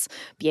always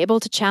be able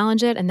to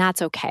challenge it. And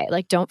that's okay.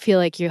 Like, don't feel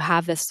like you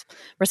have this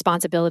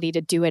responsibility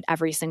to do it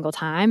every single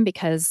time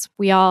because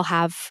we all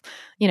have,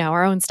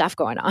 our own stuff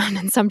going on.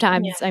 And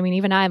sometimes, I mean,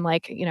 even I'm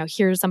like,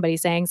 here's somebody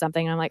saying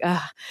something and I'm like,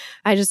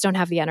 I just don't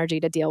have the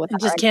energy to deal with that.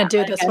 I just can't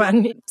do this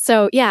one.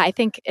 So yeah, I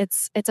think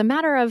it's a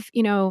matter of,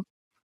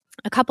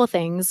 a couple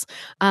things.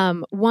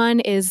 One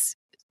is,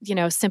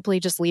 simply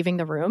just leaving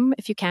the room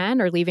if you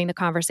can, or leaving the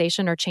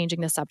conversation or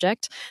changing the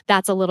subject.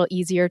 That's a little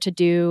easier to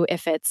do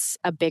if it's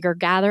a bigger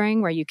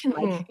gathering where you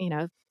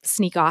can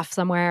sneak off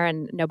somewhere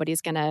and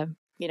nobody's going to,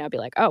 be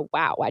like, oh,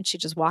 wow, why'd she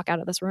just walk out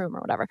of this room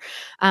or whatever?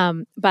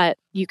 But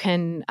you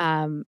can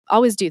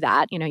always do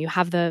that. You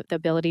have the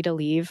ability to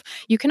leave.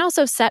 You can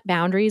also set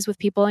boundaries with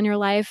people in your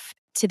life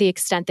to the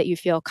extent that you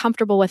feel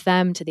comfortable with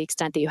them, to the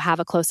extent that you have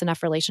a close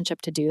enough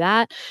relationship to do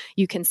that.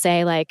 You can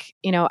say like,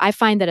 I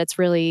find that it's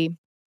really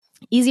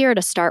easier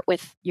to start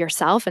with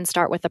yourself and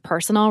start with the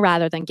personal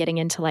rather than getting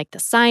into like the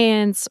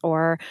science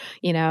or,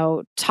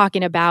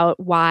 talking about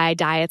why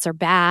diets are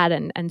bad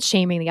and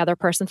shaming the other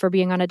person for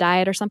being on a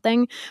diet or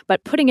something,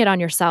 but putting it on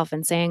yourself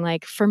and saying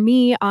like, for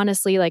me,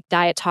 honestly, like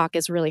diet talk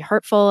is really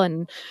hurtful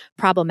and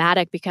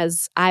problematic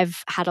because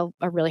I've had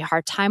a really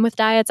hard time with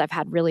diets. I've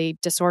had really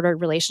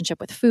disordered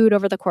relationship with food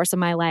over the course of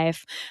my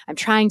life. I'm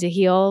trying to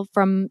heal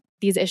from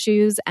these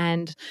issues,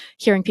 and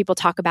hearing people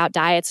talk about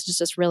diets is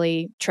just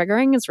really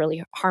triggering. It's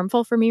really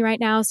harmful for me right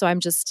now. So I'm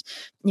just,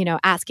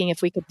 asking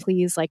if we could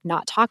please like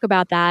not talk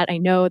about that. I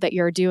know that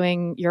you're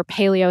doing your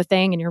paleo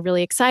thing and you're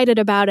really excited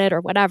about it or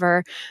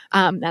whatever.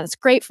 That's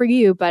great for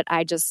you, but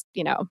I just,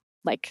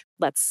 like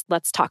let's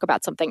talk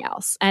about something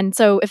else. And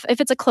so if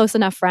it's a close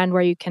enough friend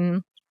where you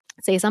can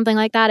say something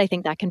like that. I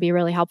think that can be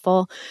really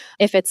helpful.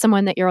 If it's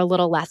someone that you're a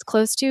little less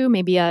close to,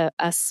 maybe a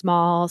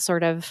small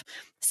sort of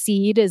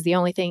seed is the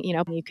only thing,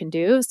 you can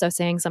do. So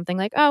saying something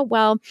like, oh,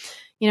 well,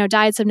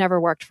 diets have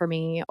never worked for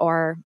me,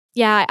 or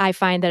yeah, I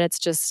find that it's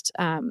just,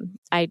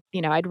 I'd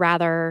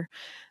rather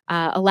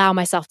allow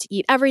myself to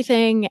eat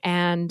everything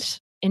and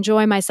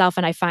enjoy myself.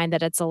 And I find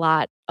that it's a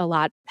lot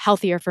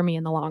healthier for me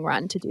in the long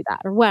run to do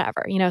that, or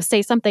whatever,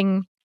 say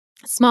something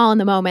small in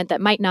the moment that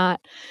might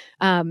not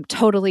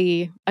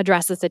totally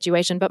address the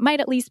situation, but might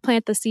at least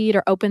plant the seed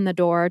or open the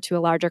door to a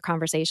larger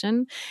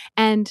conversation.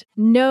 And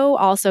know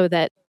also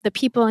that the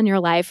people in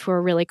your life who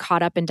are really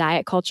caught up in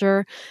diet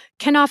culture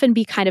can often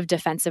be kind of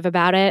defensive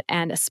about it.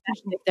 And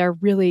especially if they're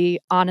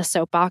really on a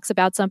soapbox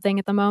about something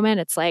at the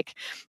moment, it's like,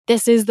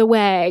 this is the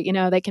way,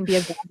 they can be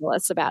a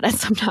vandalist about it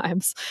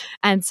sometimes.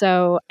 And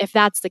so if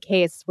that's the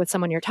case with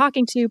someone you're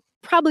talking to,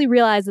 probably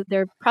realize that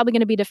they're probably going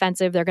to be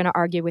defensive. They're going to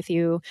argue with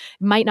you.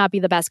 It might not be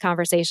the best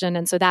conversation.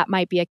 And so that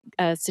might be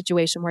a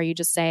situation where you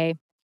just say,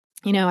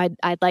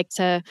 I'd like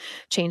to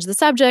change the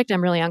subject.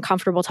 I'm really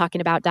uncomfortable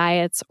talking about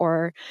diets,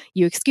 or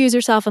you excuse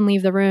yourself and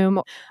leave the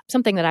room.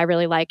 Something that I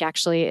really like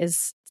actually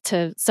is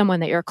to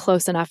someone that you're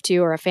close enough to,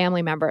 or a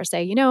family member,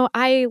 say,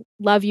 I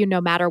love you no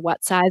matter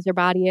what size your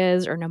body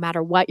is or no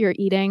matter what you're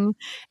eating.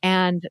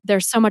 And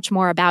there's so much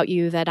more about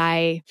you that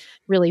I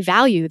really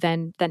value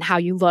than how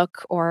you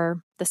look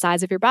or the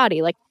size of your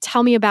body. Like,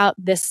 tell me about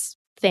this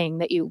thing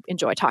that you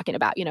enjoy talking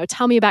about.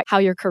 Tell me about how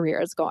your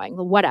career is going,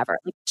 whatever.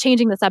 Like,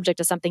 changing the subject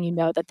to something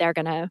that they're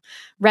going to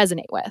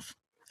resonate with.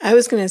 I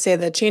was going to say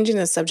that changing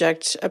the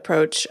subject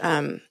approach,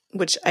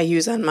 which I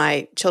use on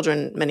my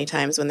children many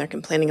times when they're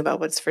complaining about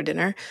what's for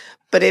dinner,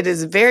 but it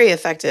is very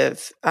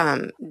effective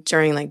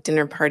during like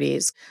dinner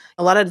parties.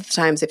 A lot of the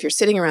times, if you're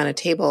sitting around a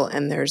table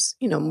and there's,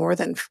 more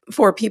than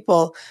 4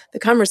 people, the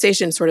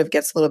conversation sort of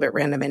gets a little bit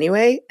random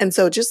anyway. And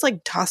so just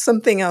like toss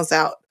something else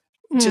out,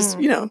 just,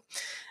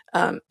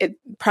 it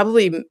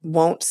probably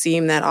won't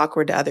seem that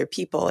awkward to other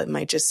people. It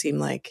might just seem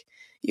like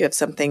you have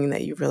something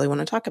that you really want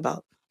to talk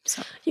about.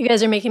 So you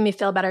guys are making me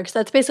feel better, because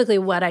that's basically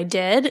what I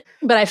did.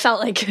 But I felt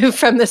like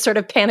from this sort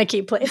of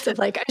panicky place of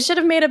like, I should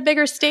have made a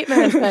bigger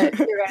statement, but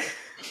you're right.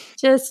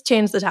 Just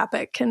change the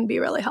topic can be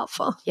really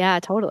helpful. Yeah,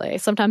 totally.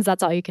 Sometimes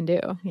that's all you can do,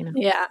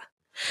 Yeah.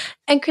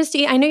 And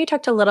Christy, I know you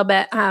talked a little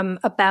bit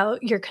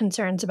about your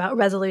concerns about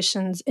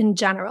resolutions in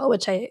general,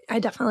 which I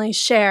definitely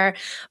share.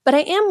 But I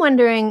am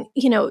wondering,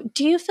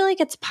 do you feel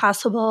like it's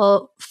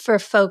possible for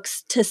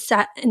folks to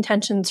set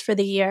intentions for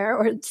the year,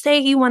 or say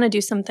you want to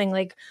do something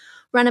like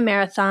run a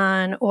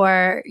marathon,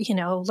 or,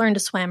 learn to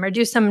swim, or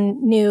do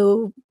some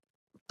new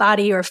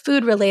body or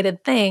food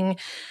related thing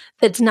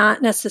that's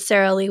not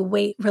necessarily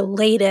weight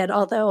related,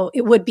 although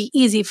it would be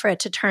easy for it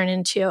to turn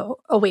into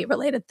a weight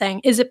related thing.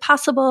 Is it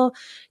possible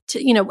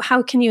to,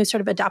 how can you sort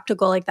of adopt a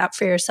goal like that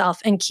for yourself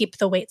and keep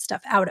the weight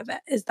stuff out of it?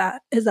 Is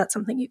that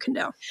something you can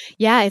do?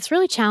 Yeah, it's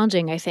really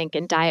challenging, I think,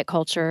 in diet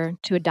culture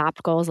to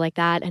adopt goals like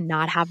that and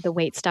not have the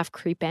weight stuff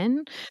creep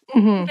in.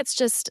 I think it's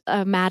just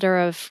a matter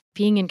of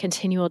being in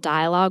continual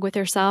dialogue with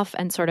yourself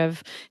and sort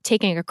of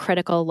taking a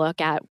critical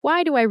look at,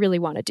 why do I really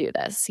want to do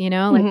this?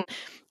 Like,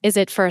 is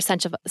it for a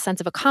sense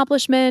of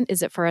accomplishment?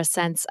 Is it for a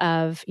sense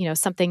of,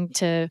 something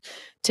to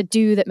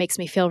do that makes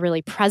me feel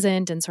really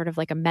present and sort of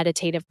like a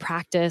meditative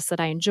practice that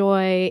I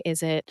enjoy?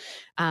 Is it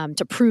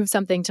to prove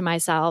something to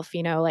myself?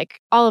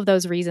 Like, all of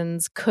those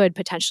reasons could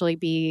potentially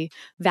be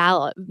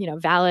valid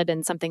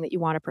and something that you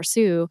want to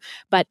pursue.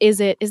 But is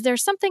there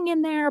something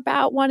in there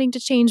about wanting to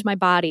change my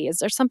body? Is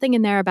there something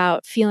in there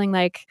about feeling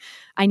like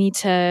I need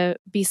to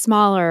be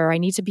smaller, or I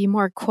need to be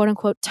more quote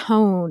unquote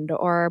toned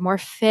or more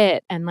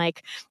fit? And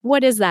like,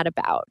 what is that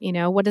about?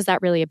 What is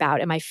that really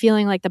about? Am I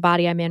feeling like the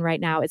body I'm in right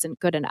now isn't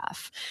good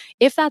enough?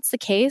 If that's the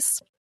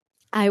case,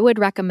 I would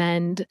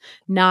recommend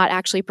not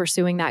actually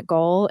pursuing that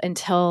goal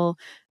until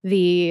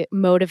the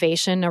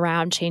motivation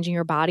around changing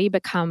your body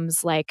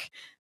becomes like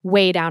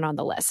way down on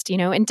the list.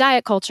 In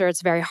diet culture,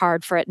 it's very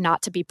hard for it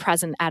not to be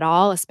present at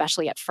all,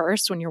 especially at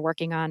first when you're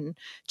working on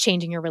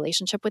changing your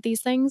relationship with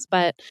these things.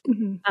 But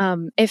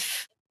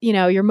if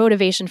your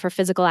motivation for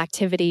physical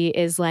activity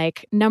is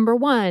like, number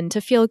 1, to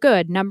feel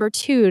good, number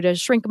 2, to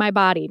shrink my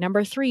body,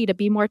 number 3, to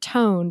be more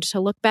toned, to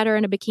look better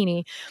in a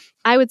bikini,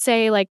 I would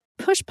say like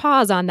push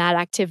pause on that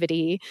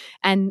activity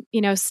and,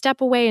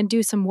 step away and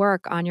do some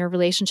work on your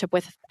relationship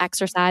with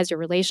exercise, your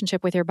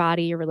relationship with your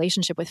body, your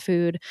relationship with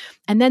food,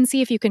 and then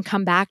see if you can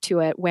come back to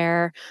it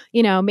where,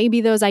 maybe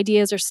those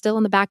ideas are still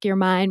in the back of your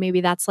mind. Maybe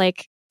that's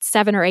like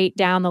 7 or 8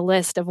 down the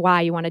list of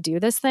why you want to do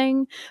this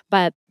thing,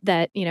 but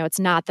that, it's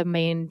not the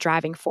main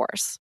driving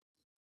force.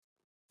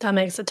 That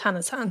makes a ton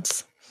of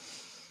sense.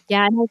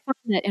 Yeah, and I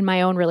found that in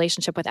my own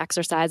relationship with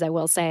exercise, I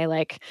will say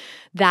like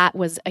that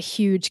was a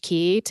huge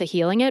key to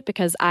healing it,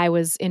 because I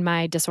was in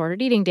my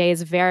disordered eating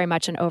days very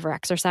much an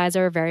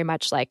over-exerciser, very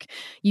much like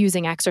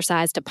using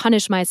exercise to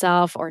punish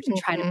myself or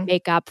to try to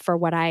make up for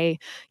what I,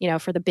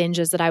 for the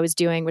binges that I was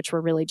doing, which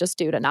were really just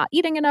due to not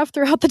eating enough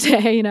throughout the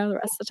day, the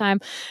rest of the time.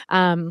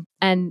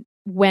 And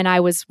when I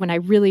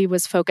really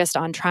was focused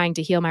on trying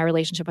to heal my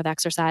relationship with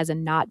exercise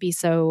and not be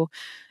so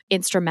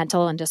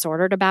instrumental and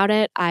disordered about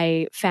it,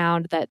 I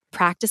found that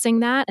practicing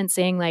that and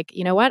saying like,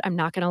 you know what, I'm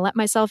not going to let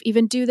myself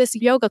even do this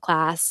yoga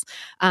class.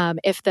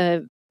 If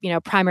the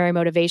primary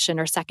motivation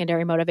or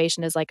secondary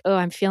motivation is like, oh,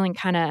 I'm feeling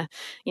kind of,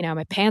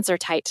 my pants are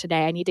tight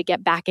today, I need to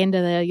get back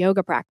into the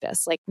yoga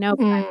practice. Like, no,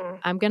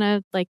 I'm going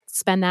to like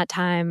spend that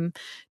time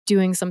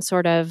doing some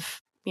sort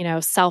of,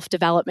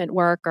 self-development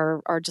work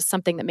or just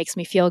something that makes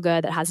me feel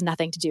good that has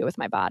nothing to do with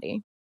my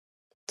body.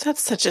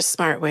 That's such a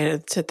smart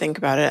way to think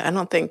about it. I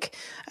don't think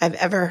I've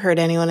ever heard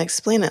anyone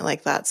explain it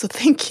like that. So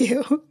thank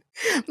you.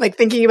 Like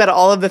thinking about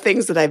all of the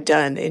things that I've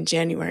done in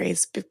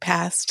January's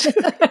past.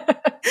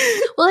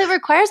 Well, it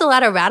requires a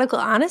lot of radical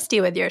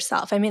honesty with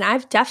yourself. I mean,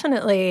 I've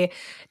definitely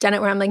done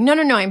it where I'm like, no,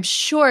 I'm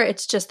sure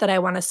it's just that I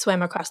want to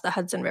swim across the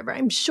Hudson River.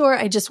 I'm sure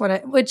I just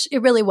want to, which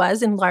it really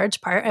was in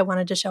large part. I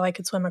wanted to show I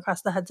could swim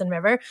across the Hudson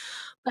River.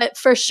 But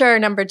for sure,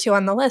 number 2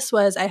 on the list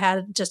was I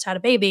had just had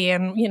a baby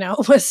and,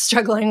 was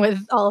struggling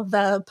with all of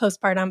the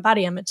postpartum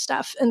body image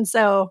stuff. And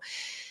so,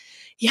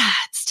 yeah,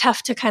 it's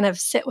tough to kind of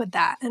sit with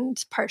that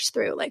and parse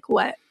through like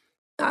what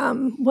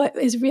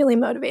is really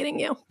motivating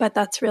you. But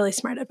that's really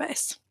smart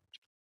advice.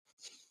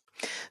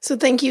 So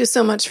thank you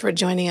so much for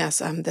joining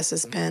us. This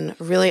has been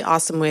a really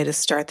awesome way to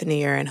start the new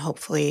year, and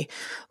hopefully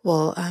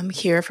we'll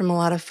hear from a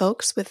lot of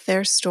folks with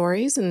their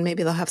stories, and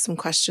maybe they'll have some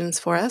questions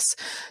for us.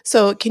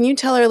 So can you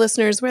tell our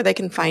listeners where they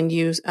can find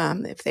you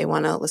if they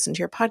want to listen to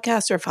your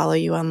podcast or follow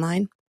you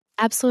online?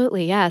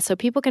 Absolutely. Yeah. So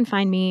people can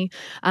find me.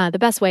 The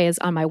best way is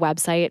on my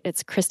website.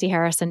 It's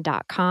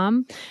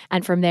christyharrison.com.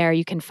 And from there,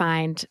 you can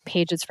find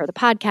pages for the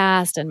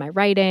podcast and my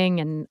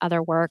writing and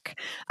other work.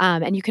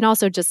 And you can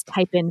also just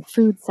type in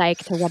Food Psych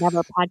to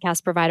whatever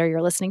podcast provider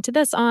you're listening to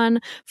this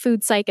on.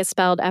 Food Psych is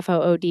spelled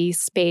FOOD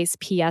space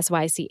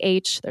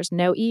PSYCH. There's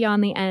no E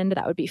on the end.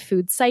 That would be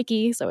Food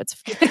Psyche. So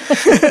it's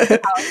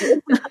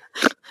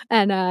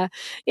and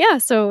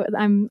so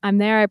I'm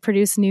there. I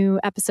produce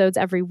new episodes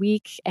every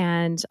week,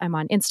 and I'm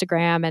on Instagram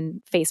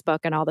and Facebook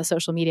and all the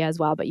social media as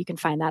well. But you can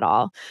find that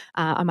all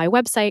on my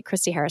website,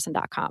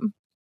 christyharrison.com.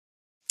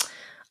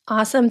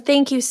 Awesome.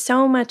 Thank you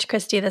so much,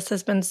 Christy. This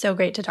has been so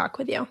great to talk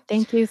with you.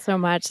 Thank you so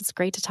much. It's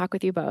great to talk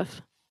with you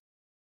both.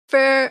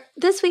 For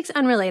this week's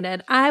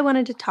Unrelated, I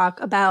wanted to talk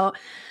about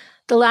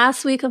the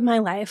last week of my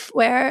life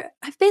where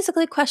I've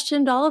basically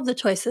questioned all of the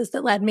choices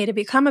that led me to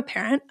become a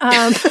parent.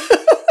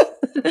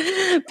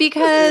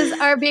 Because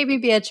our baby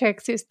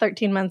Beatrix, who's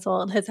 13 months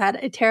old, has had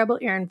a terrible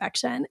ear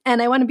infection.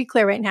 And I want to be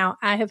clear right now,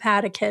 I have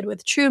had a kid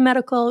with true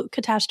medical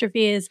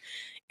catastrophes.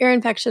 Ear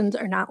infections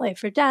are not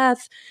life or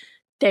death.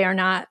 They are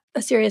not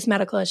a serious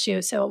medical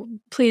issue. So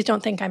please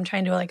don't think I'm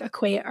trying to like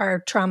equate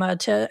our trauma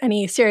to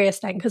any serious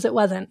thing, because it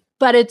wasn't.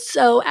 But it's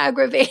so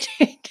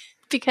aggravating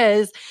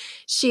because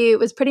she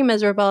was pretty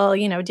miserable,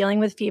 dealing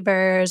with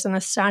fevers and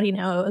a snotty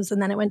nose.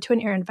 And then it went to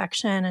an ear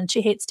infection, and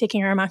she hates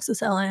taking her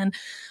amoxicillin.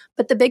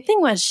 But the big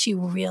thing was she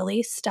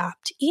really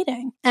stopped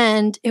eating.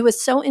 And it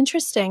was so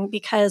interesting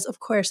because,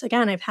 of course,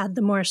 again, I've had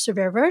the more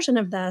severe version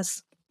of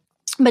this.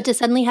 But to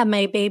suddenly have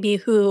my baby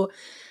who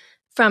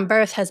from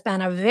birth has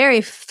been a very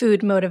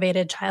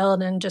food-motivated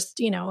child and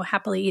just,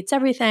 happily eats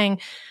everything.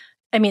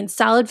 I mean,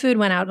 solid food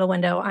went out the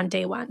window on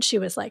day 1. She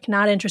was like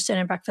not interested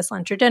in breakfast,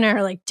 lunch, or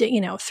dinner, like,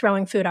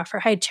 throwing food off her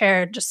high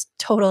chair, just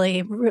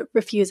totally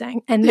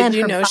refusing. And Did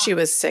you know she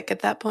was sick at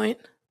that point?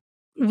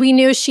 We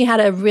knew she had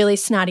a really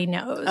snotty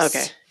nose.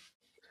 Okay.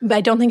 But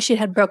I don't think she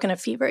had broken a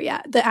fever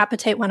yet. The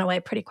appetite went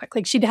away pretty quick.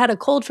 Like she'd had a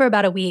cold for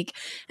about a week,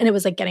 and it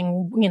was like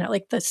getting,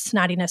 like the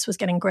snottiness was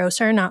getting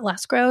grosser, not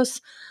less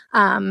gross.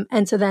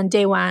 And so then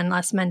day 1,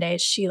 last Monday,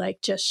 she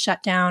like just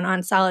shut down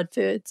on solid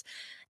foods.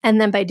 And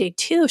then by day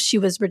 2, she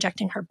was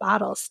rejecting her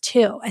bottles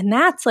too. And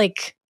that's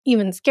like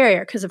even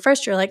scarier because at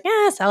first you're like,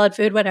 solid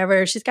food,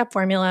 whatever. She's got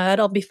formula.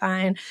 It'll be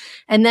fine.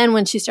 And then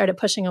when she started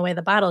pushing away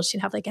the bottles,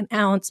 she'd have like an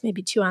ounce,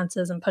 maybe 2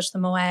 ounces and push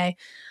them away.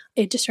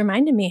 It just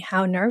reminded me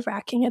how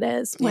nerve-wracking it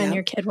is when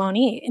your kid won't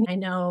eat. And I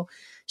know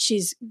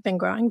she's been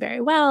growing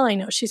very well. I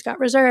know she's got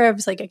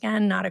reserves, like,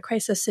 again, not a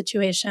crisis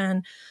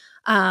situation.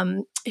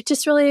 It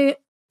just really,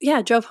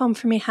 drove home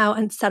for me how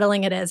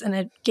unsettling it is. And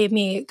it gave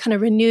me kind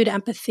of renewed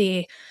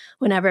empathy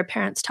whenever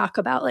parents talk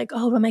about like,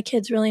 oh, but my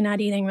kid's really not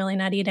eating.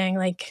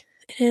 Like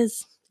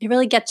it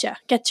really gets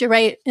you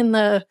right in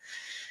the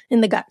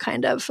gut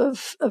kind of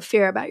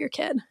fear about your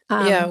kid.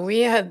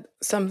 We had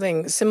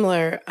something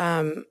similar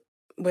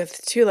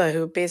with Tula,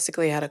 who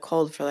basically had a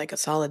cold for like a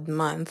solid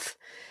month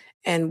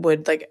and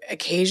would like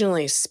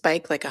occasionally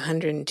spike like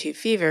 102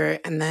 fever,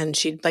 and then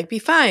she'd like be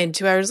fine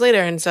 2 hours later.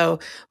 And so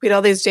we had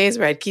all these days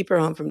where I'd keep her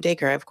home from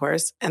daycare, of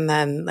course, and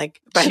then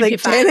like by like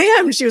 10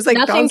 a.m. she was like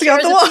bouncing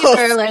off the walls,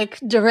 fever, like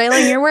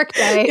derailing your work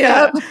day.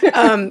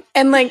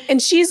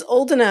 And she's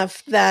old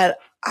enough that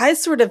I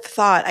sort of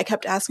thought, I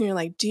kept asking her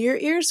like, do your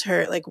ears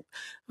hurt? Like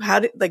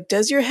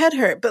does your head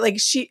hurt? But like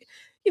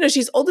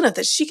she's old enough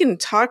that she can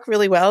talk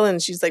really well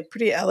and she's like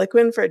pretty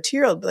eloquent for a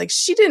 2-year-old, but like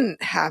she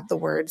didn't have the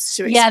words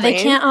to explain. Yeah, they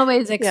can't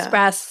always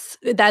express.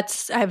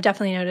 I've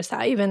definitely noticed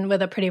that even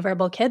with a pretty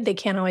verbal kid, they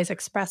can't always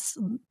express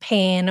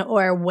pain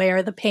or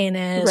where the pain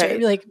is, or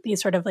like be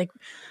sort of like,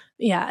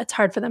 it's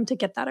hard for them to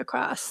get that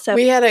across. So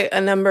we had a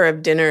number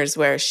of dinners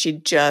where she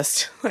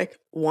just like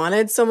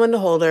wanted someone to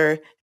hold her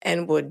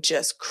and would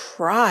just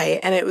cry.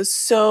 And it was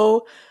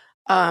so,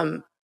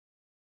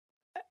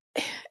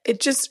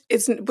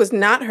 it was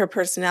not her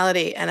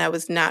personality, and I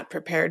was not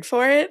prepared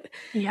for it.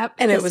 Yep.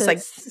 And it was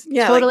like,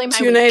 totally like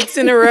 2 nights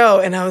in a row.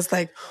 And I was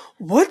like,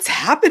 what's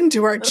happened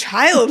to our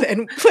child?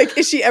 And like,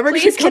 is she ever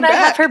going to come back?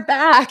 Can I have her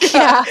back?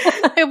 Yeah.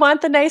 I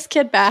want the nice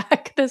kid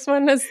back. This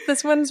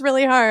one's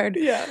really hard.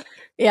 Yeah.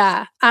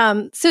 Yeah.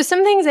 So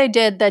some things I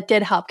did that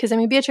did help, because I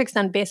mean, Beatrix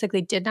then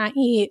basically did not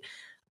eat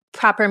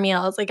proper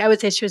meals. Like I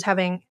would say she was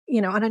having,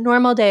 on a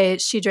normal day,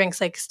 she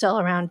drinks like still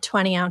around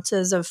 20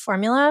 ounces of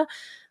formula,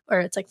 or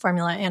it's like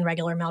formula and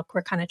regular milk.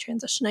 We're kind of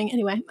transitioning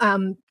anyway.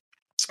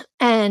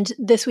 And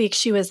this week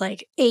she was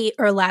like 8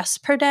 or less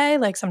per day,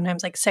 like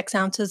sometimes like 6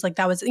 ounces. Like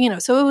that was,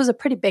 so it was a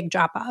pretty big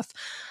drop off.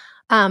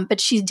 But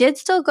she did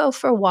still go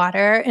for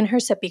water in her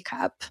sippy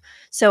cup.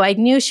 So I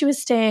knew she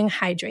was staying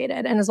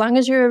hydrated. And as long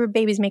as your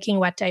baby's making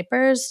wet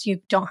diapers,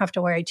 you don't have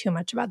to worry too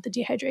much about the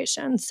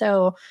dehydration.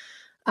 So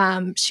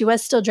she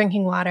was still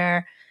drinking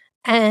water.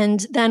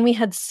 And then we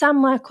had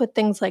some luck with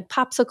things like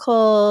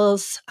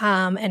popsicles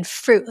and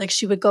fruit. Like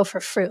she would go for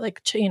fruit,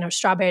 like,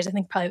 strawberries. I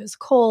think probably was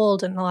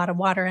cold and a lot of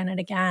water in it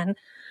again.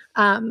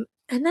 And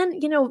then,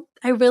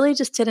 I really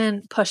just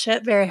didn't push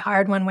it very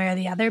hard one way or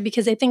the other,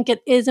 because I think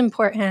it is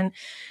important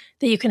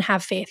that you can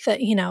have faith that,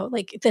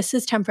 like this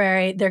is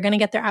temporary. They're going to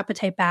get their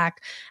appetite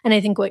back. And I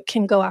think what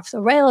can go off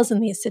the rails in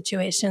these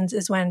situations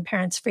is when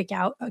parents freak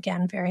out,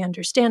 again, very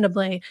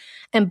understandably,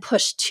 and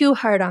push too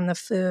hard on the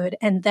food.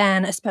 And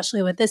then,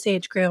 especially with this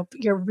age group,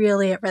 you're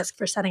really at risk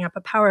for setting up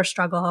a power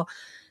struggle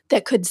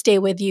that could stay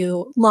with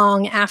you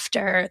long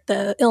after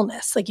the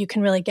illness. Like you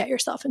can really get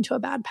yourself into a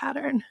bad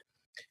pattern.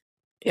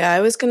 Yeah,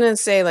 I was going to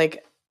say,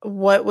 like,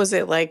 what was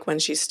it like when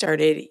she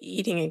started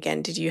eating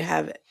again? Did you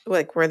have,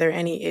 like, were there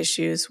any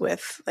issues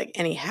with, like,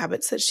 any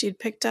habits that she'd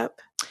picked up?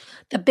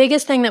 The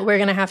biggest thing that we're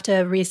going to have to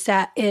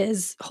reset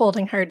is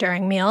holding her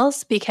during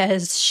meals,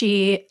 because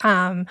she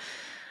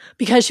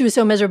was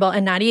so miserable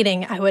and not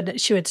eating,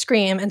 she would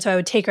scream. And so I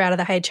would take her out of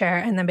the high chair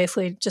and then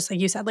basically, just like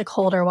you said, like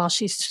hold her while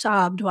she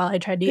sobbed while I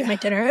tried to eat my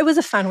dinner. It was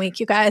a fun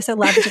week, you guys. I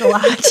loved it a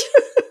lot.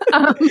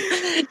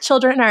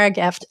 Children are a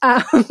gift.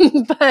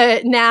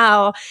 But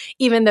now,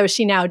 even though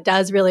she now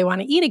does really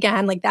want to eat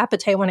again, like the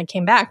appetite when it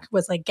came back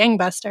was like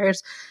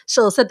gangbusters,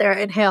 she'll sit there,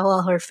 inhale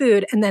all her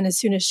food. And then as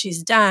soon as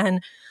she's done,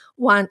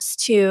 wants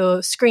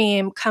to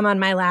scream, come on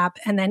my lap,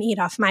 and then eat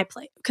off my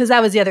plate. Because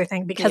that was the other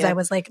thing, because I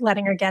was like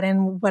letting her get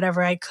in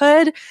whatever I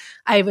could.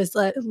 I was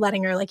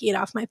letting her like eat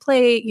off my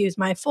plate, use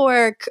my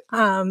fork,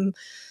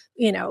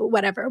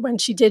 whatever, when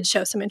she did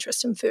show some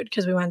interest in food,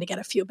 because we wanted to get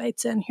a few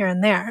bites in here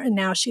and there. And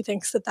now she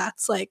thinks that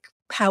that's like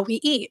how we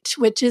eat,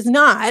 which is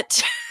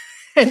not.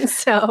 And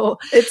so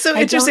it's so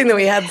interesting that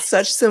we had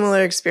such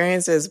similar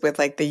experiences with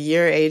like the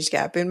year age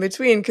gap in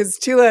between. Because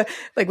Tula,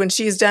 like when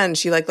she's done,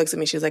 she like looks at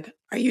me. She's like,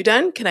 "Are you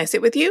done? Can I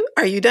sit with you?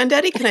 Are you done,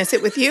 Daddy? Can I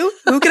sit with you?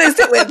 Who can I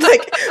sit with?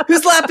 Like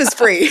whose lap is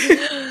free?"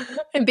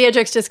 And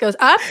Beatrix just goes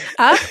up,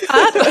 up,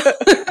 up.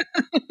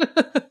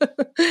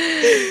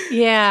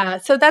 Yeah,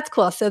 so that's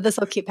cool. So this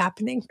will keep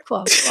happening.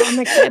 Cool. I'm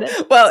excited.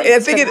 Well, I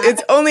think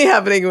it's only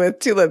happening with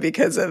Tula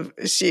because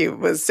she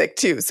was sick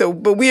too. So,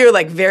 but we are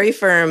like very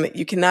firm.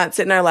 You cannot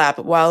sit in our lap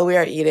while we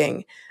are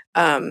eating.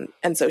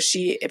 And so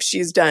if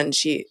she's done,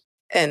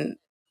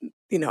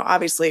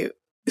 obviously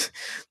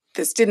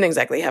this didn't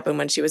exactly happen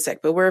when she was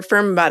sick, but we're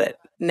firm about it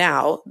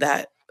now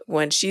that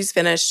when she's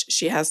finished,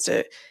 she has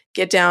to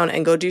get down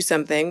and go do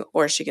something,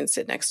 or she can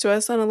sit next to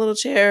us on a little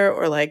chair,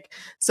 or like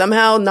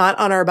somehow not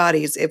on our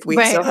bodies if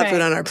we still have food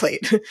on our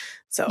plate.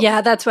 So yeah,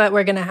 that's what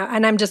we're going to have.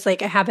 And I'm just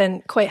like, I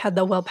haven't quite had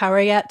the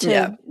willpower yet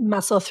to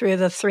muscle through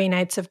the 3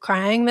 nights of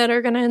crying that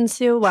are going to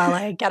ensue while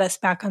I get us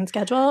back on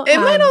schedule. It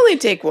might only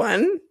take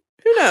one.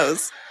 Who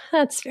knows?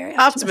 That's very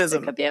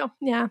optimism of you.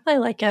 Yeah, I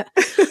like it.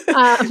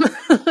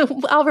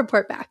 I'll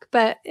report back.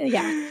 But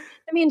yeah, in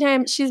the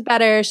meantime, she's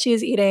better.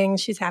 She's eating.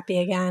 She's happy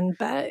again.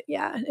 But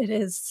yeah, it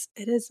is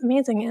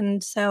amazing.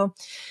 And so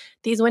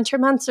these winter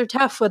months are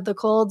tough with the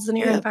colds and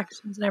ear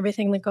infections and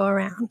everything that go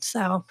around.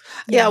 So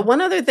yeah,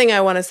 one other thing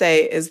I want to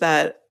say is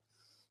that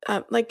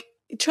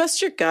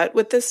trust your gut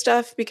with this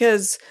stuff,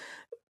 because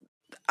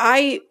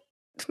I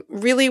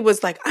really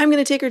was like, I'm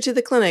going to take her to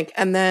the clinic.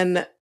 And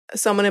then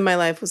someone in my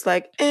life was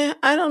like,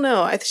 I don't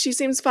know. She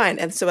seems fine.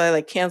 And so I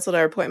like canceled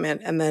our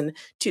appointment. And then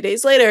 2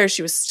 days later,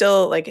 she was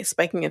still like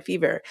spiking a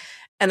fever.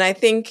 And I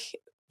think,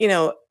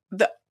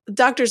 the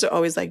doctors are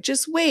always like,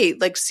 just wait,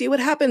 like see what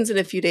happens in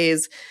a few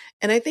days.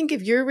 And I think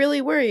if you're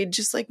really worried,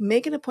 just like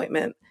make an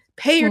appointment,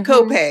 pay your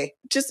copay,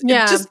 just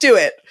do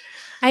it.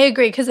 I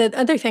agree, because the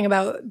other thing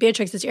about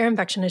Beatrix's ear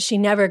infection is she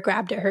never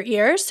grabbed at her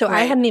ears. So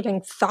I hadn't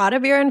even thought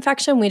of ear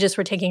infection. We just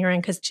were taking her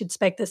in because she'd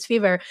spiked this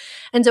fever.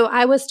 And so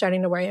I was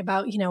starting to worry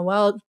about,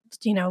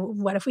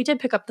 what if we did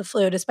pick up the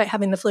flu despite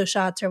having the flu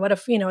shots, or what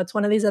if, it's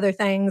one of these other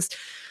things.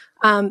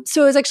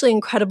 So it was actually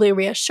incredibly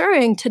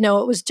reassuring to know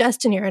it was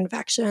just an ear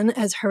infection,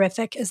 as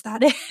horrific as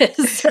that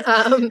is.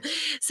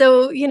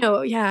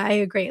 I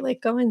agree.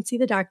 Like, go and see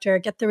the doctor,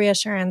 get the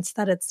reassurance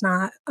that it's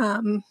not,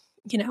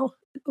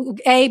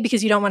 A,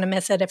 because you don't want to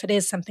miss it if it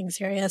is something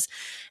serious.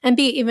 And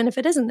B, even if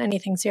it isn't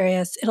anything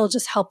serious, it'll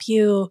just help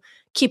you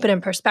keep it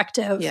in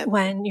perspective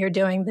when you're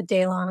doing the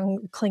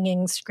day-long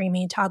clinging,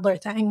 screamy toddler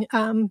thing.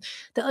 That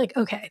like,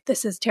 okay,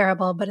 this is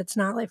terrible, but it's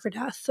not life or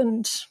death.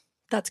 And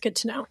that's good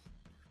to know.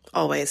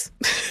 Always.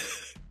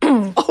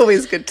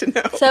 Always good to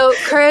know. So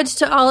courage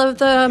to all of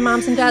the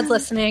moms and dads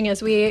listening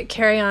as we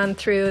carry on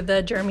through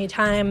the germy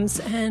times,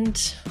 and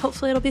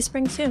hopefully it'll be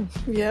spring soon.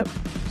 Yep.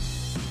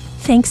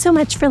 Thanks so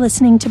much for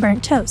listening to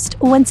Burnt Toast.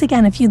 Once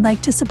again, if you'd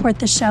like to support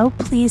the show,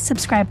 please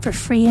subscribe for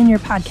free in your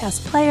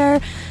podcast player.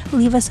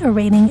 Leave us a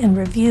rating and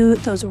review.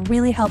 Those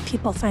really help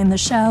people find the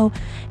show.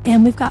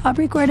 And we've got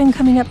Aubrey Gordon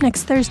coming up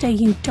next Thursday.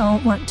 You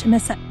don't want to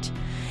miss it.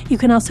 You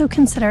can also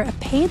consider a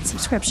paid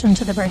subscription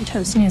to the Burnt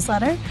Toast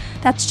newsletter.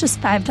 That's just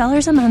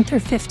 $5 a month or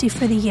 $50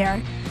 for the year.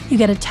 You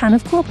get a ton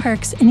of cool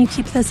perks, and you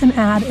keep this an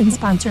ad and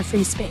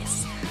sponsor-free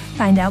space.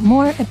 Find out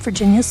more at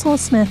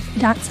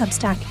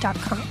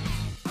virginiasoulsmith.substack.com.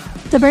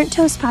 The Burnt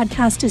Toast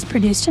podcast is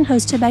produced and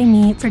hosted by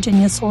me,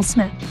 Virginia Soul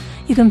Smith.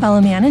 You can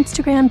follow me on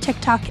Instagram,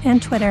 TikTok,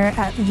 and Twitter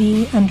at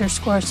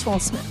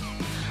 _Soulsmith.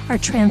 Our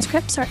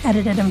transcripts are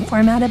edited and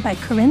formatted by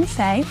Corinne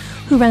Fay,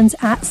 who runs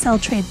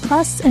 @CellTrade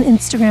Plus, an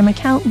Instagram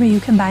account where you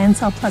can buy and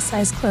sell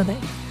plus-size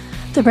clothing.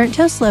 The Burnt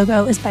Toast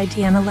logo is by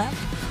Deanna Leb.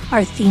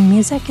 Our theme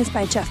music is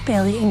by Jeff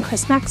Bailey and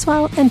Chris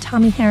Maxwell, and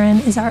Tommy Herron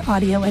is our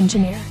audio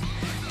engineer.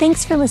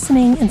 Thanks for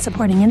listening and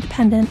supporting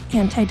independent,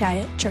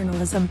 anti-diet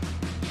journalism.